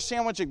brother's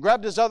sandwich and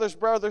grabbed his other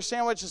brother's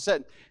sandwich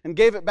and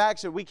gave it back,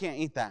 said, we can't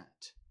eat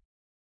that.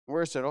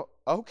 We said, oh,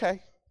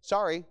 okay,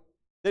 sorry,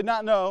 did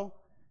not know.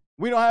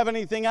 We don't have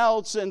anything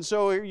else, and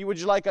so would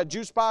you like a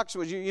juice box?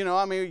 Would you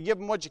give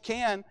them what you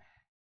can.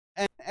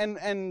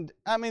 And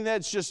I mean,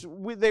 that's just,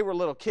 they were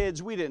little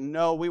kids. We didn't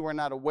know. We were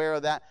not aware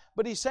of that.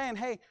 But he's saying,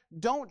 hey,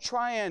 don't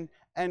try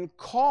and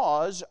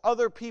cause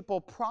other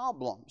people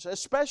problems.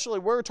 Especially,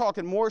 we're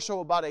talking more so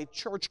about a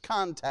church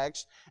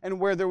context and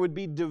where there would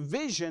be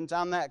divisions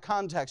on that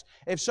context.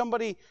 If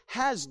somebody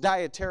has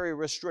dietary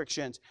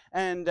restrictions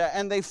and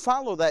they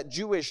follow that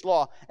Jewish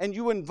law and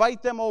you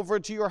invite them over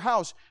to your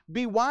house,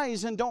 be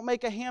wise and don't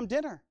make a ham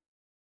dinner.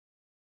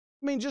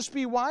 I mean, just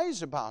be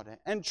wise about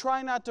it and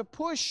try not to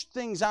push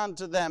things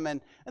onto them.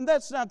 And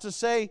that's not to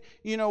say,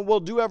 we'll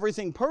do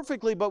everything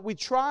perfectly, but we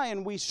try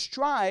and we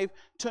strive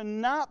to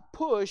not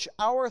push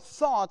our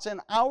thoughts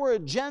and our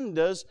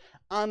agendas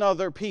on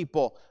other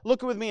people.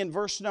 Look with me in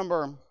verse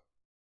number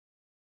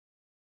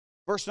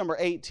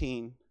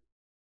 18.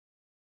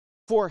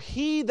 For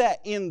he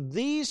that in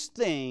these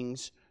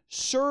things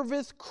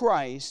serveth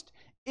Christ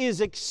is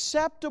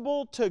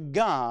acceptable to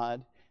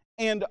God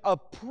and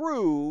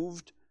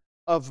approved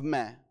of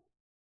men.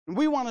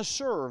 We want to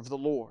serve the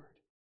Lord.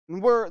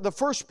 And the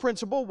first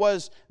principle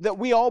was that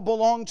we all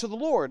belong to the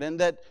Lord and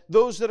that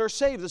those that are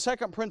saved. The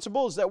second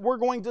principle is that we're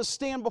going to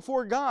stand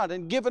before God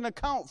and give an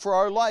account for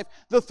our life.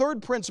 The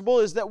third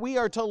principle is that we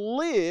are to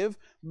live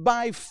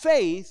by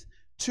faith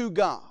to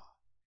God.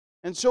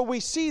 And so we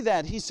see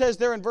that. He says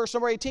there in verse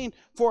number 18,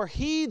 for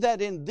he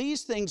that in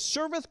these things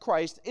serveth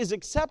Christ is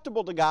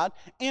acceptable to God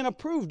and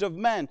approved of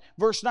men.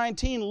 Verse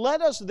 19,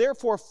 let us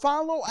therefore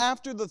follow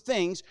after the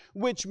things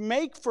which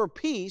make for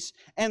peace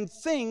and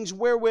things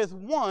wherewith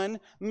one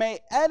may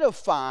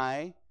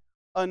edify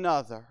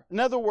another. In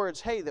other words,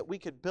 hey, that we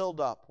could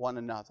build up one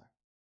another.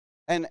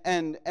 And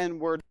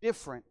we're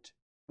different.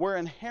 We're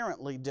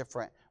inherently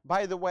different.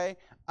 By the way,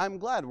 I'm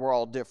glad we're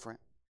all different.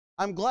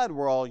 I'm glad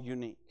we're all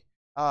unique.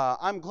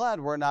 I'm glad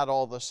we're not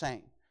all the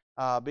same.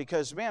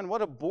 Because, man,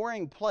 what a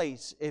boring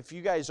place if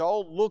you guys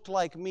all looked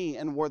like me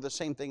and were the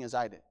same thing as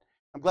I did.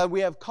 I'm glad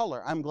we have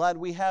color. I'm glad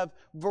we have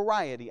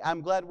variety.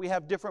 I'm glad we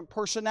have different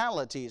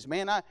personalities.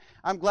 Man,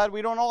 I'm glad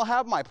we don't all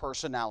have my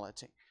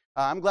personality.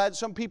 I'm glad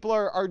some people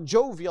are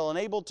jovial and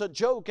able to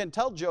joke and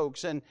tell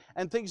jokes and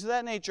things of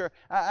that nature.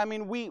 I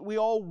mean, we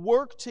all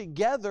work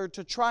together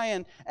to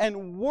try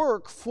and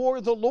work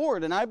for the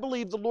Lord. And I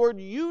believe the Lord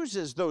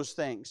uses those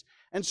things.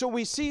 And so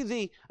we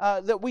see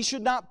that we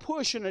should not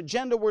push an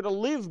agenda. We're to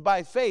live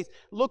by faith.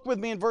 Look with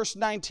me in verse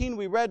 19.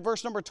 We read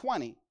verse number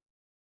 20.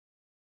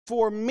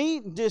 For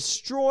meat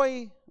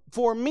destroy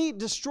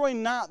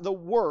not the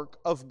work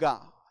of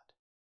God.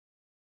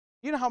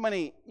 You know how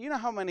many,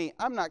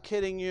 I'm not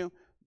kidding you,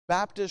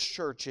 Baptist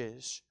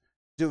churches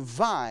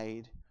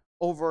divide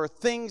over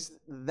things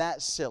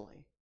that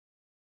silly.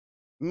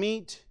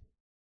 Meat,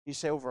 you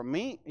say over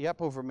meat?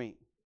 Yep, over meat.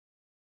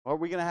 Are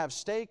we going to have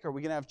steak? Or are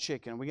we going to have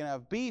chicken? Are we going to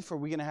have beef? Or are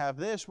we going to have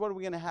this? What are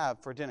we going to have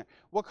for dinner?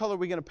 What color are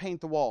we going to paint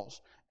the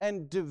walls?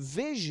 And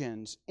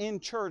divisions in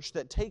church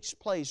that takes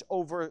place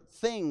over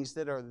things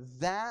that are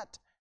that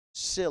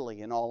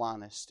silly, in all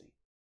honesty.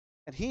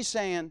 And he's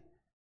saying,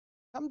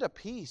 come to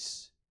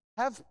peace.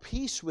 Have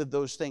peace with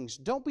those things.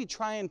 Don't be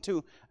trying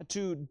to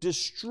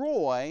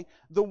destroy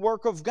the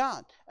work of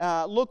God.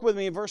 Look with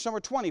me in verse number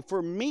 20.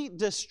 For meat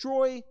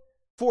destroy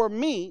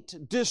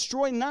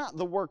not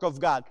the work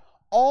of God.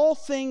 All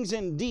things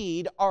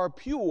indeed are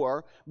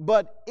pure,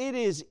 but it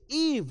is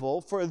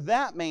evil for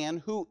that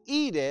man who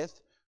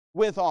eateth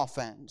with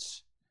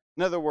offense.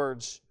 In other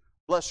words,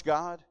 bless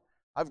God,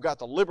 I've got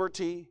the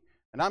liberty,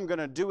 and I'm going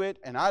to do it,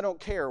 and I don't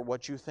care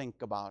what you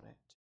think about it.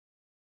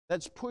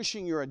 That's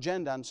pushing your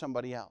agenda on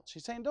somebody else.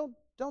 He's saying,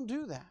 don't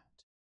do that.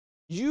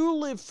 You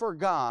live for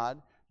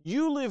God.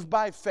 You live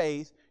by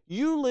faith.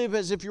 You live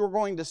as if you're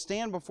going to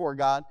stand before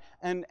God,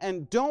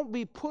 and don't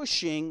be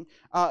pushing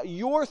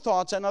your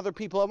thoughts on other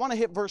people. I want to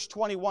hit verse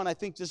 21. I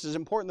think this is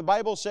important. The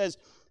Bible says,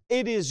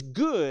 "It is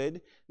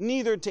good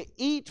neither to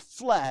eat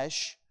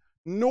flesh,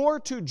 nor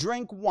to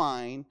drink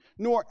wine,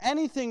 nor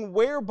anything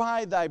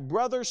whereby thy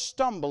brother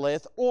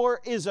stumbleth, or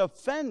is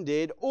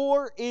offended,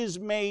 or is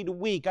made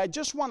weak." I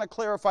just want to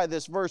clarify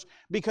this verse,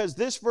 because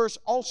this verse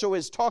also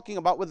is talking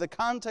about, with the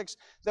context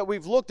that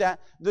we've looked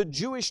at, the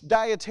Jewish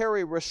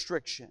dietary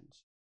restrictions.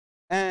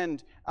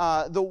 And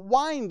the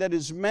wine that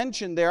is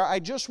mentioned there, I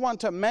just want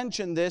to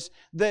mention this,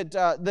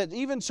 that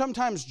even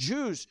sometimes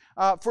Jews,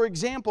 for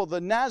example,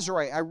 the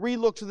Nazarite, I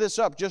re-looked this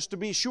up just to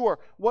be sure,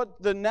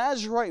 what the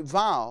Nazarite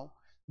vow,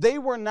 they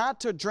were not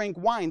to drink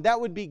wine.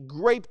 That would be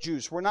grape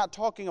juice. We're not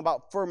talking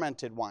about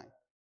fermented wine.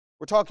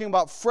 We're talking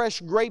about fresh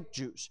grape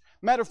juice.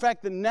 Matter of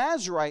fact, the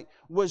Nazarite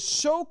was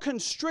so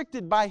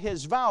constricted by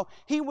his vow,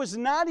 he was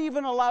not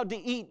even allowed to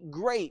eat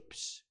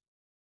grapes.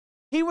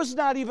 He was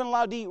not even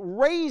allowed to eat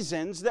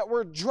raisins that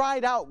were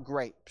dried out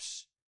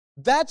grapes.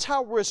 That's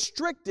how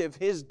restrictive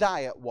his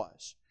diet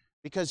was,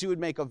 because he would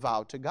make a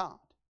vow to God.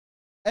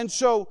 And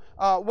so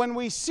when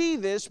we see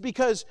this,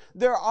 because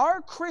there are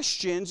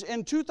Christians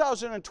in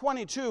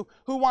 2022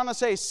 who want to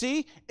say,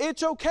 see,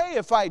 it's okay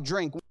if I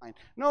drink wine.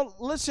 No,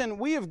 listen,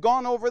 we have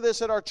gone over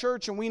this at our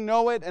church and we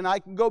know it, and I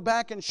can go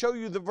back and show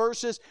you the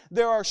verses.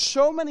 There are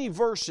so many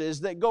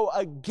verses that go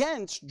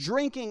against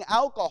drinking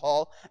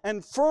alcohol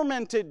and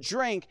fermented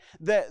drink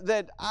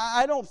that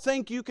I don't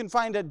think you can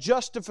find a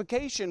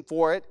justification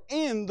for it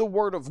in the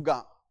Word of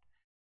God.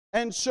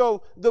 And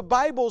so the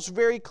Bible's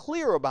very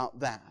clear about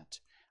that.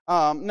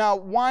 Now,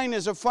 wine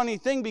is a funny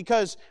thing,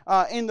 because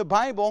in the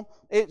Bible,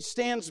 it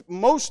stands,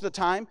 most of the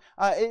time,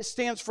 it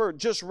stands for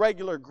just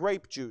regular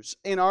grape juice.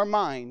 In our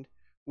mind,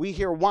 we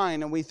hear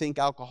wine and we think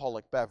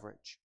alcoholic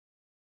beverage.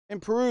 In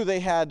Peru,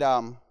 they had,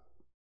 and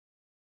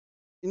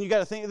you got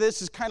to think,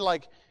 this is kind of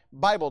like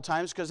Bible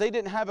times, because they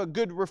didn't have a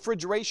good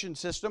refrigeration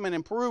system, and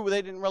in Peru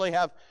they didn't really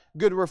have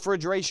good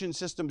refrigeration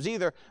systems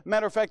either.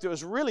 Matter of fact, it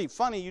was really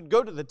funny. You'd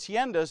go to the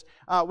tiendas,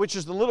 which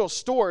is the little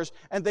stores,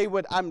 and they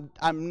would, I'm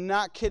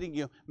not kidding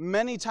you,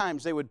 many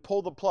times they would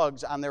pull the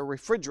plugs on their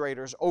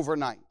refrigerators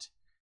overnight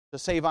to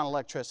save on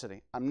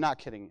electricity. I'm not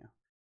kidding you.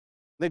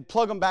 They'd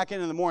plug them back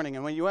in the morning,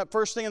 and when you went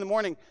first thing in the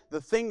morning, the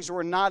things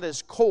were not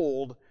as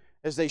cold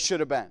as they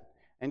should have been,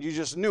 and you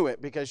just knew it,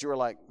 because you were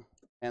like,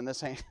 man,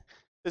 this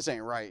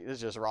ain't right.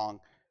 It's just wrong.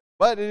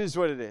 But it is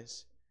what it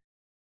is.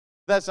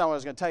 That's not what I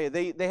was going to tell you.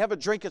 They have a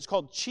drink, it's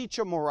called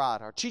chicha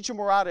morada. Chicha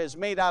morada is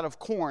made out of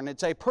corn.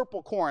 It's a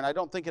purple corn. I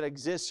don't think it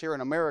exists here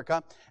in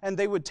America. And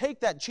they would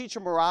take that chicha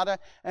morada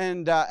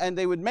and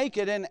they would make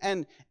it.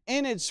 And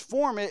in its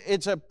form,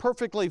 it's a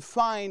perfectly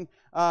fine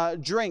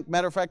drink.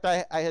 Matter of fact,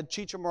 I had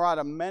chicha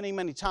morada many,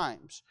 many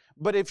times.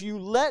 But if you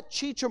let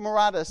chicha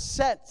morada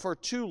set for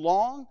too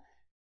long,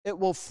 it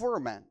will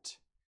ferment.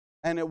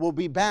 And it will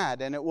be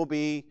bad, and it will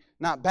be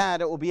not bad,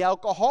 it will be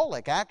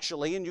alcoholic,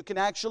 actually, and you can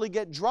actually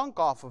get drunk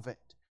off of it.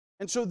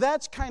 And so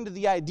that's kind of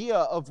the idea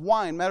of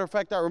wine. Matter of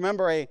fact, I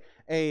remember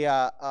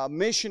a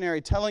missionary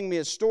telling me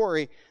a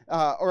story,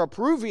 or a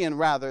Peruvian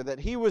rather, that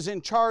he was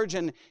in charge,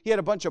 and he had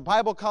a bunch of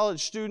Bible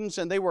college students,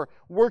 and they were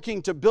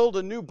working to build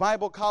a new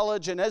Bible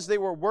college. And as they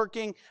were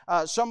working,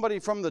 somebody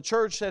from the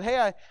church said,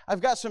 "Hey,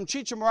 I've got some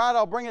chicha morada.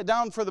 I'll bring it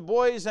down for the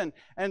boys."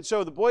 And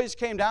so the boys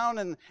came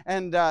down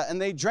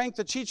and they drank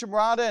the chicha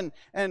morada,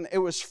 and it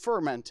was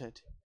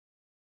fermented.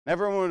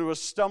 Everyone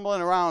was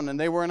stumbling around, and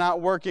they were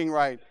not working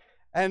right.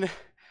 And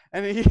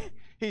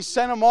he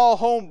sent them all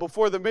home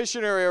before the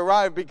missionary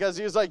arrived, because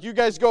he was like, "You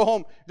guys go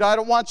home. I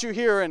don't want you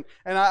here." And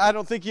I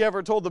don't think he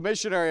ever told the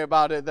missionary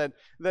about it,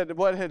 that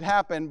what had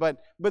happened. But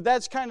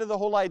that's kind of the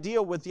whole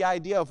idea with the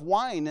idea of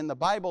wine in the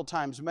Bible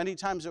times. Many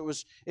times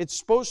it's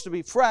supposed to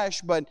be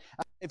fresh, but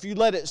if you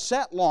let it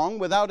set long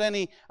without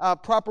any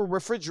proper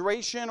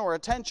refrigeration or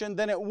attention,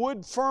 then it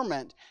would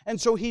ferment. And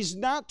so he's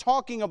not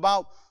talking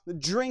about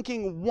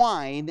drinking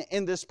wine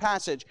in this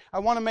passage. I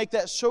want to make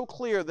that so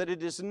clear, that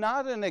it is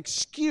not an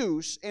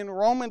excuse in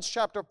Romans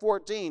chapter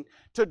 14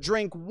 to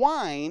drink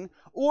wine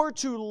or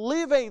to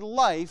live a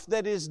life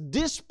that is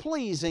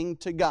displeasing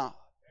to God.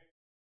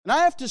 And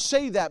I have to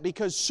say that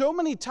because so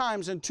many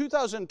times in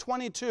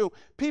 2022,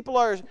 people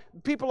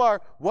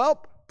are,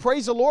 well,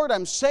 praise the Lord,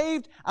 I'm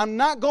saved, I'm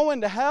not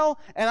going to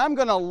hell, and I'm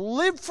going to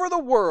live for the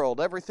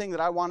world, everything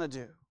that I want to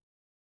do.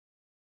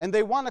 And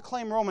they want to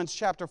claim Romans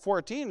chapter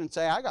 14 and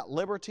say, I got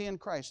liberty in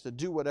Christ to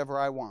do whatever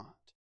I want.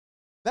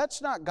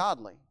 That's not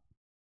godly.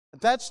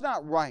 That's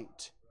not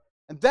right.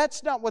 And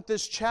that's not what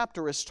this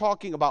chapter is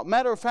talking about.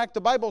 Matter of fact, the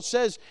Bible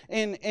says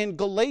in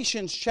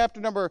Galatians chapter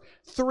number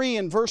 3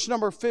 and verse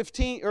number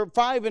 15, or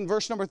 5 and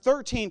verse number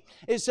 13,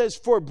 it says,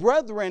 "For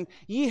brethren,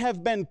 ye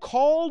have been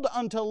called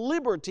unto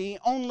liberty,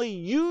 only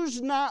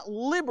use not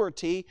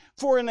liberty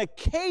for an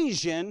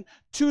occasion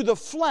to the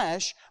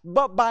flesh,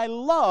 but by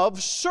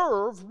love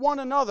serve one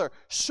another."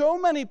 So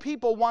many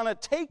people want to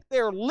take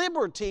their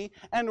liberty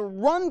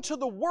and run to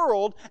the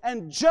world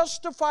and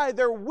justify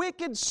their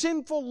wicked,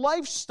 sinful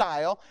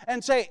lifestyle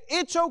and say,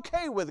 it's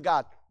okay with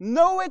God.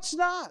 No, it's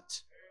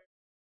not.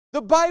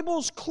 The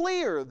Bible's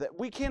clear that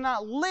we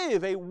cannot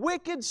live a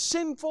wicked,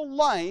 sinful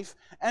life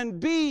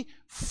and be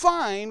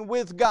fine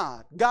with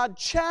God. God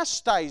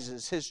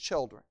chastises His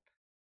children.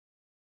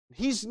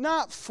 He's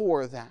not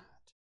for that.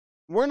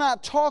 We're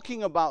not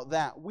talking about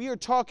that. We are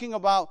talking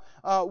about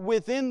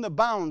within the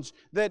bounds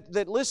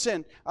that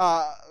listen,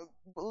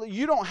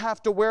 you don't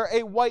have to wear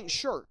a white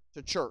shirt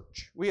to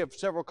church. We have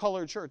several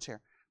colored shirts here.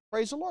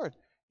 Praise the Lord.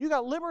 You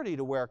got liberty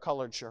to wear a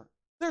colored shirt.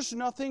 There's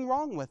nothing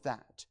wrong with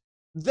that.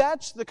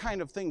 That's the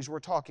kind of things we're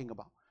talking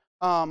about.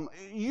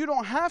 You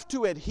don't have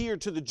to adhere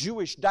to the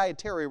Jewish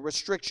dietary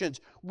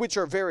restrictions, which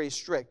are very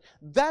strict.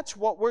 That's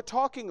what we're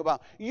talking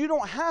about. You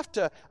don't have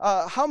to.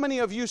 How many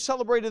of you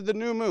celebrated the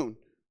new moon?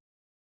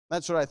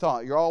 That's what I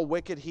thought. You're all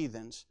wicked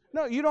heathens.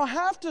 No, you don't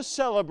have to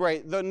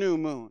celebrate the new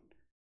moon.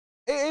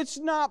 It's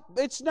not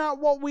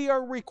what we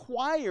are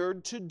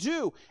required to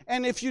do.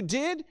 And if you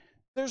did,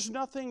 there's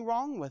nothing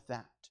wrong with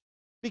that.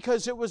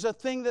 Because it was a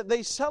thing that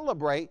they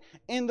celebrate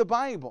in the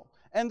Bible.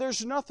 And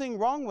there's nothing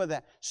wrong with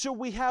that. So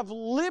we have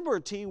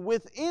liberty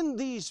within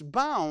these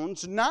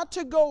bounds, not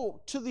to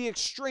go to the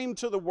extreme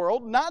to the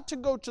world, not to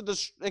go to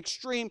the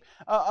extreme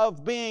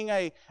of being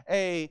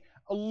a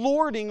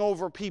lording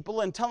over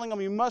people and telling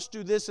them you must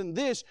do this and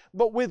this,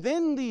 but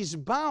within these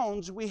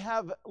bounds we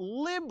have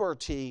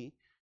liberty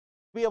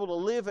to be able to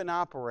live and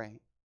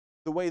operate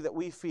the way that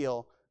we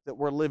feel that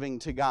we're living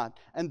to God.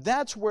 And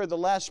that's where the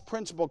last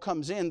principle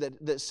comes in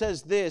that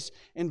says this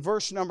in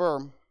verse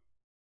number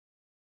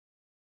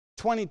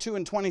 22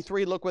 and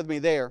 23. Look with me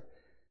there.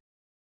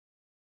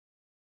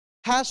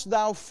 Hast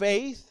thou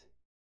faith?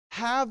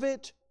 Have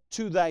it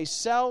to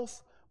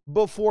thyself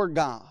before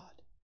God.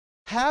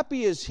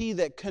 Happy is he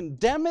that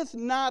condemneth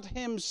not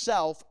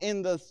himself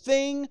in the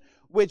thing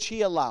which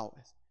he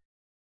alloweth.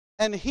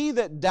 And he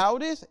that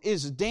doubteth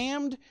is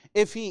damned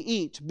if he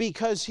eat,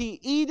 because he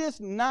eateth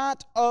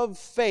not of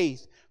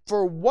faith.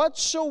 For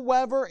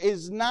whatsoever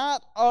is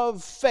not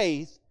of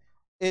faith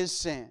is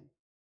sin.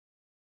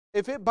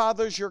 If it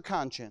bothers your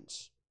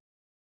conscience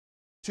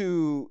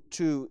to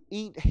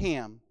eat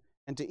ham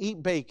and to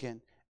eat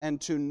bacon and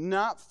to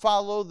not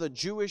follow the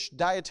Jewish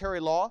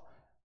dietary law,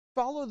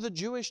 follow the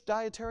Jewish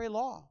dietary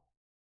law.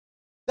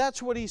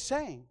 That's what he's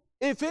saying.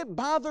 If it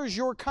bothers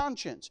your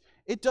conscience,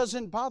 it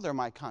doesn't bother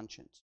my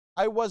conscience.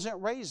 I wasn't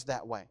raised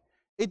that way.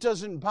 It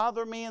doesn't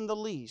bother me in the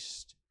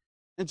least.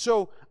 And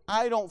so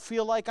I don't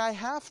feel like I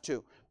have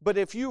to. But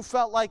if you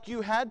felt like you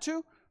had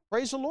to,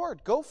 praise the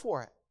Lord, go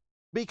for it.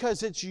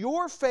 Because it's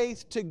your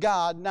faith to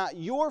God, not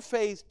your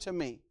faith to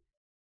me.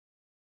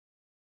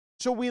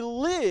 So we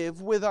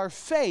live with our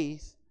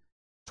faith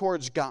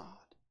towards God.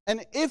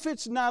 And if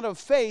it's not of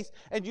faith,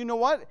 and you know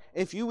what?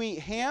 If you eat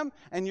ham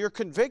and you're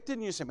convicted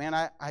and you say, man,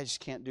 I just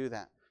can't do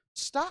that.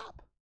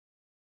 Stop.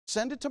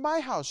 Send it to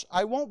my house.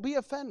 I won't be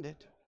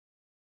offended.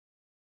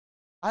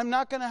 I'm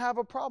not going to have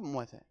a problem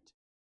with it.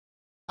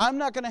 I'm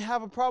not going to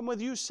have a problem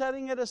with you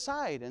setting it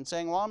aside and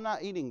saying, well, I'm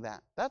not eating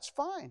that. That's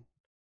fine.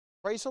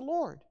 Praise the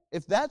Lord.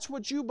 If that's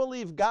what you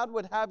believe God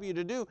would have you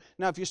to do,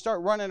 now if you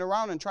start running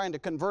around and trying to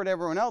convert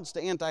everyone else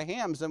to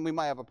anti-hams, then we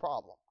might have a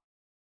problem.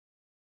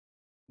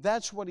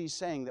 That's what he's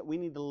saying, that we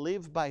need to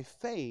live by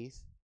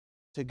faith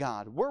to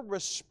God. We're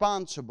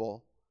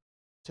responsible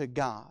to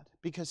God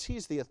because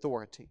He's the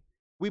authority.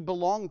 We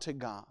belong to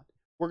God.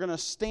 We're going to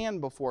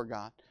stand before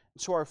God.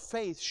 So our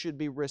faith should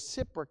be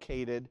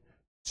reciprocated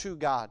to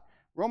God.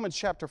 Romans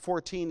chapter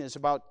 14 is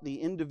about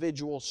the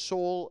individual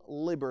soul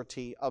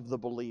liberty of the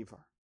believer.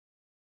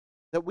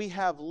 That we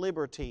have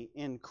liberty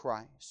in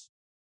Christ.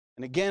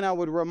 And again, I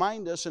would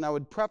remind us, and I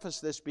would preface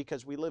this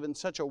because we live in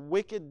such a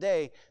wicked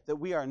day, that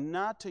we are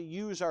not to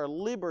use our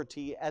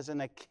liberty as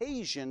an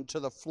occasion to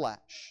the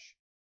flesh.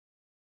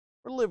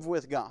 We're to live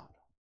with God.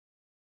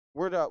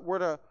 We're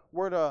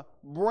to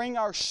bring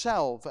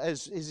ourselves,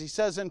 as he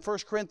says in 1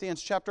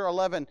 Corinthians chapter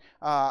 11,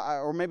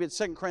 or maybe it's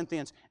 2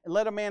 Corinthians,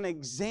 let a man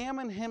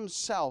examine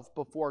himself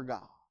before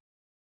God.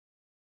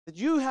 That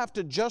you have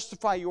to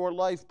justify your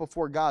life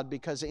before God,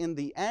 because in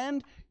the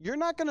end, you're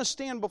not going to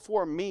stand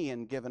before me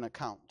and give an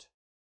account.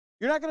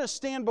 You're not going to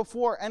stand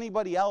before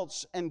anybody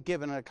else and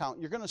give an account.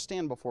 You're going to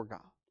stand before God.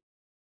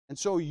 And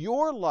so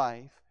your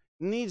life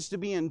needs to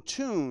be in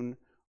tune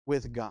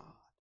with God.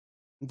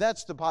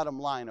 That's the bottom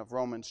line of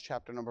Romans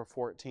chapter number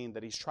 14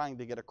 that he's trying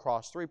to get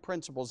across. 3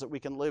 principles that we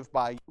can live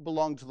by. You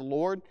belong to the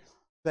Lord,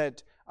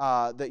 that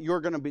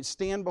you're going to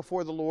stand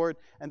before the Lord,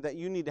 and that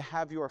you need to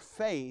have your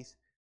faith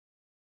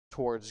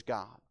towards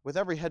God. With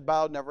every head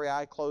bowed and every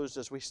eye closed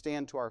as we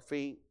stand to our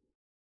feet.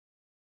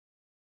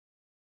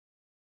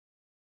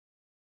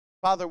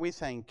 Father, we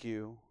thank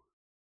you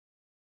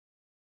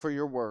for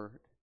your word.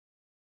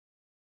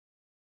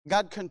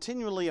 God,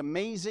 continually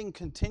amazing,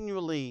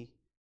 continually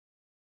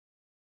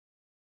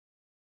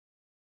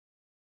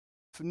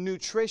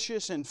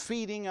nutritious and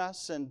feeding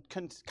us and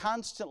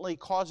constantly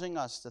causing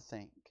us to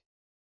think.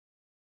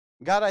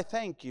 God, I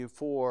thank you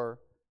for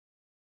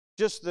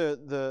just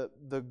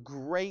the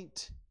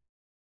great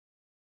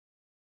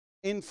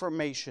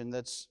information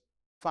that's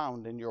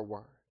found in your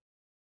word.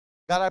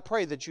 God, I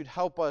pray that you'd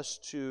help us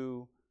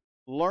to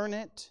learn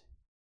it.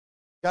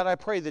 God, I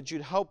pray that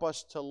you'd help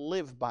us to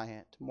live by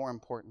it, more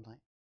importantly.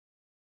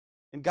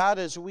 And God,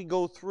 as we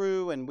go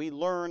through and we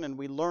learn and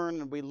we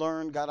learn and we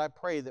learn, God, I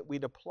pray that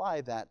we'd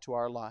apply that to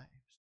our lives.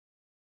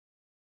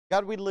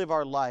 God, we'd live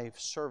our life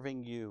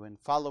serving you and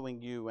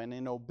following you and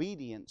in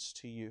obedience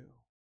to you.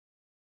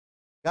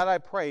 God, I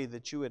pray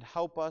that you would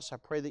help us. I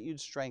pray that you'd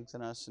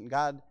strengthen us. And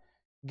God,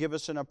 give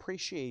us an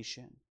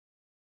appreciation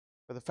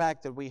for the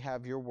fact that we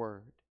have your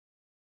word.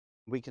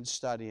 We can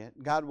study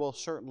it. God will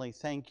certainly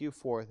thank you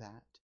for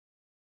that.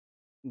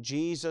 In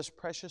Jesus'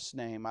 precious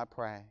name, I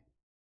pray.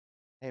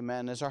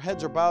 Amen. As our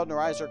heads are bowed and our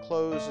eyes are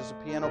closed, as the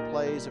piano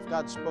plays, if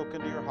God's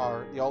spoken to your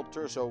heart, the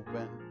altar is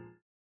open.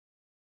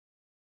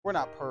 We're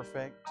not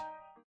perfect.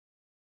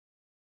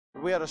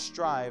 We ought to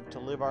strive to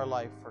live our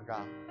life for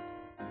God.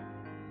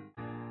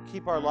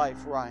 Keep our life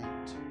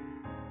right.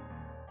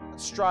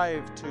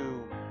 Strive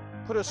to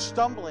put a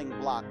stumbling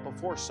block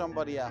before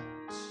somebody else.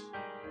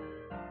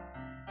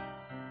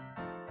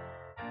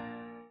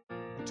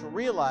 And to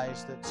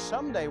realize that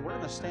someday we're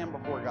going to stand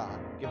before God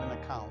and give an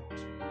account.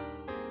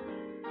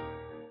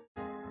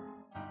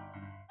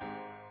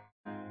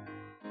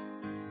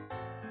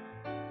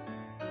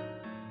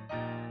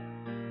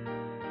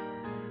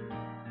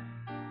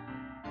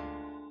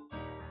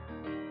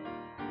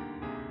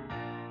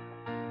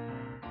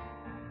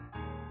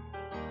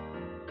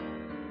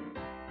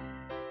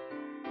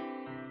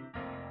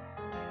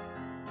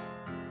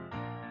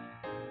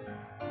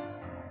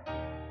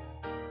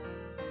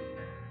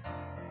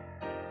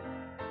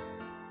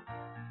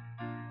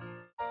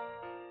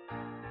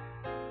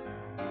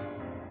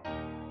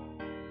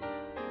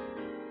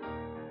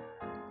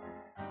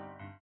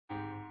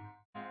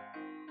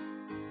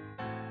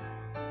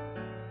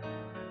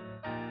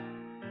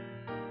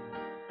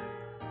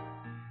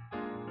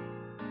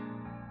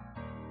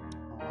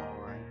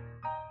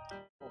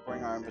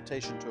 Bring our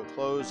invitation to a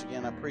close.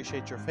 Again, I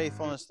appreciate your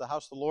faithfulness to the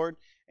house of the Lord,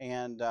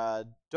 and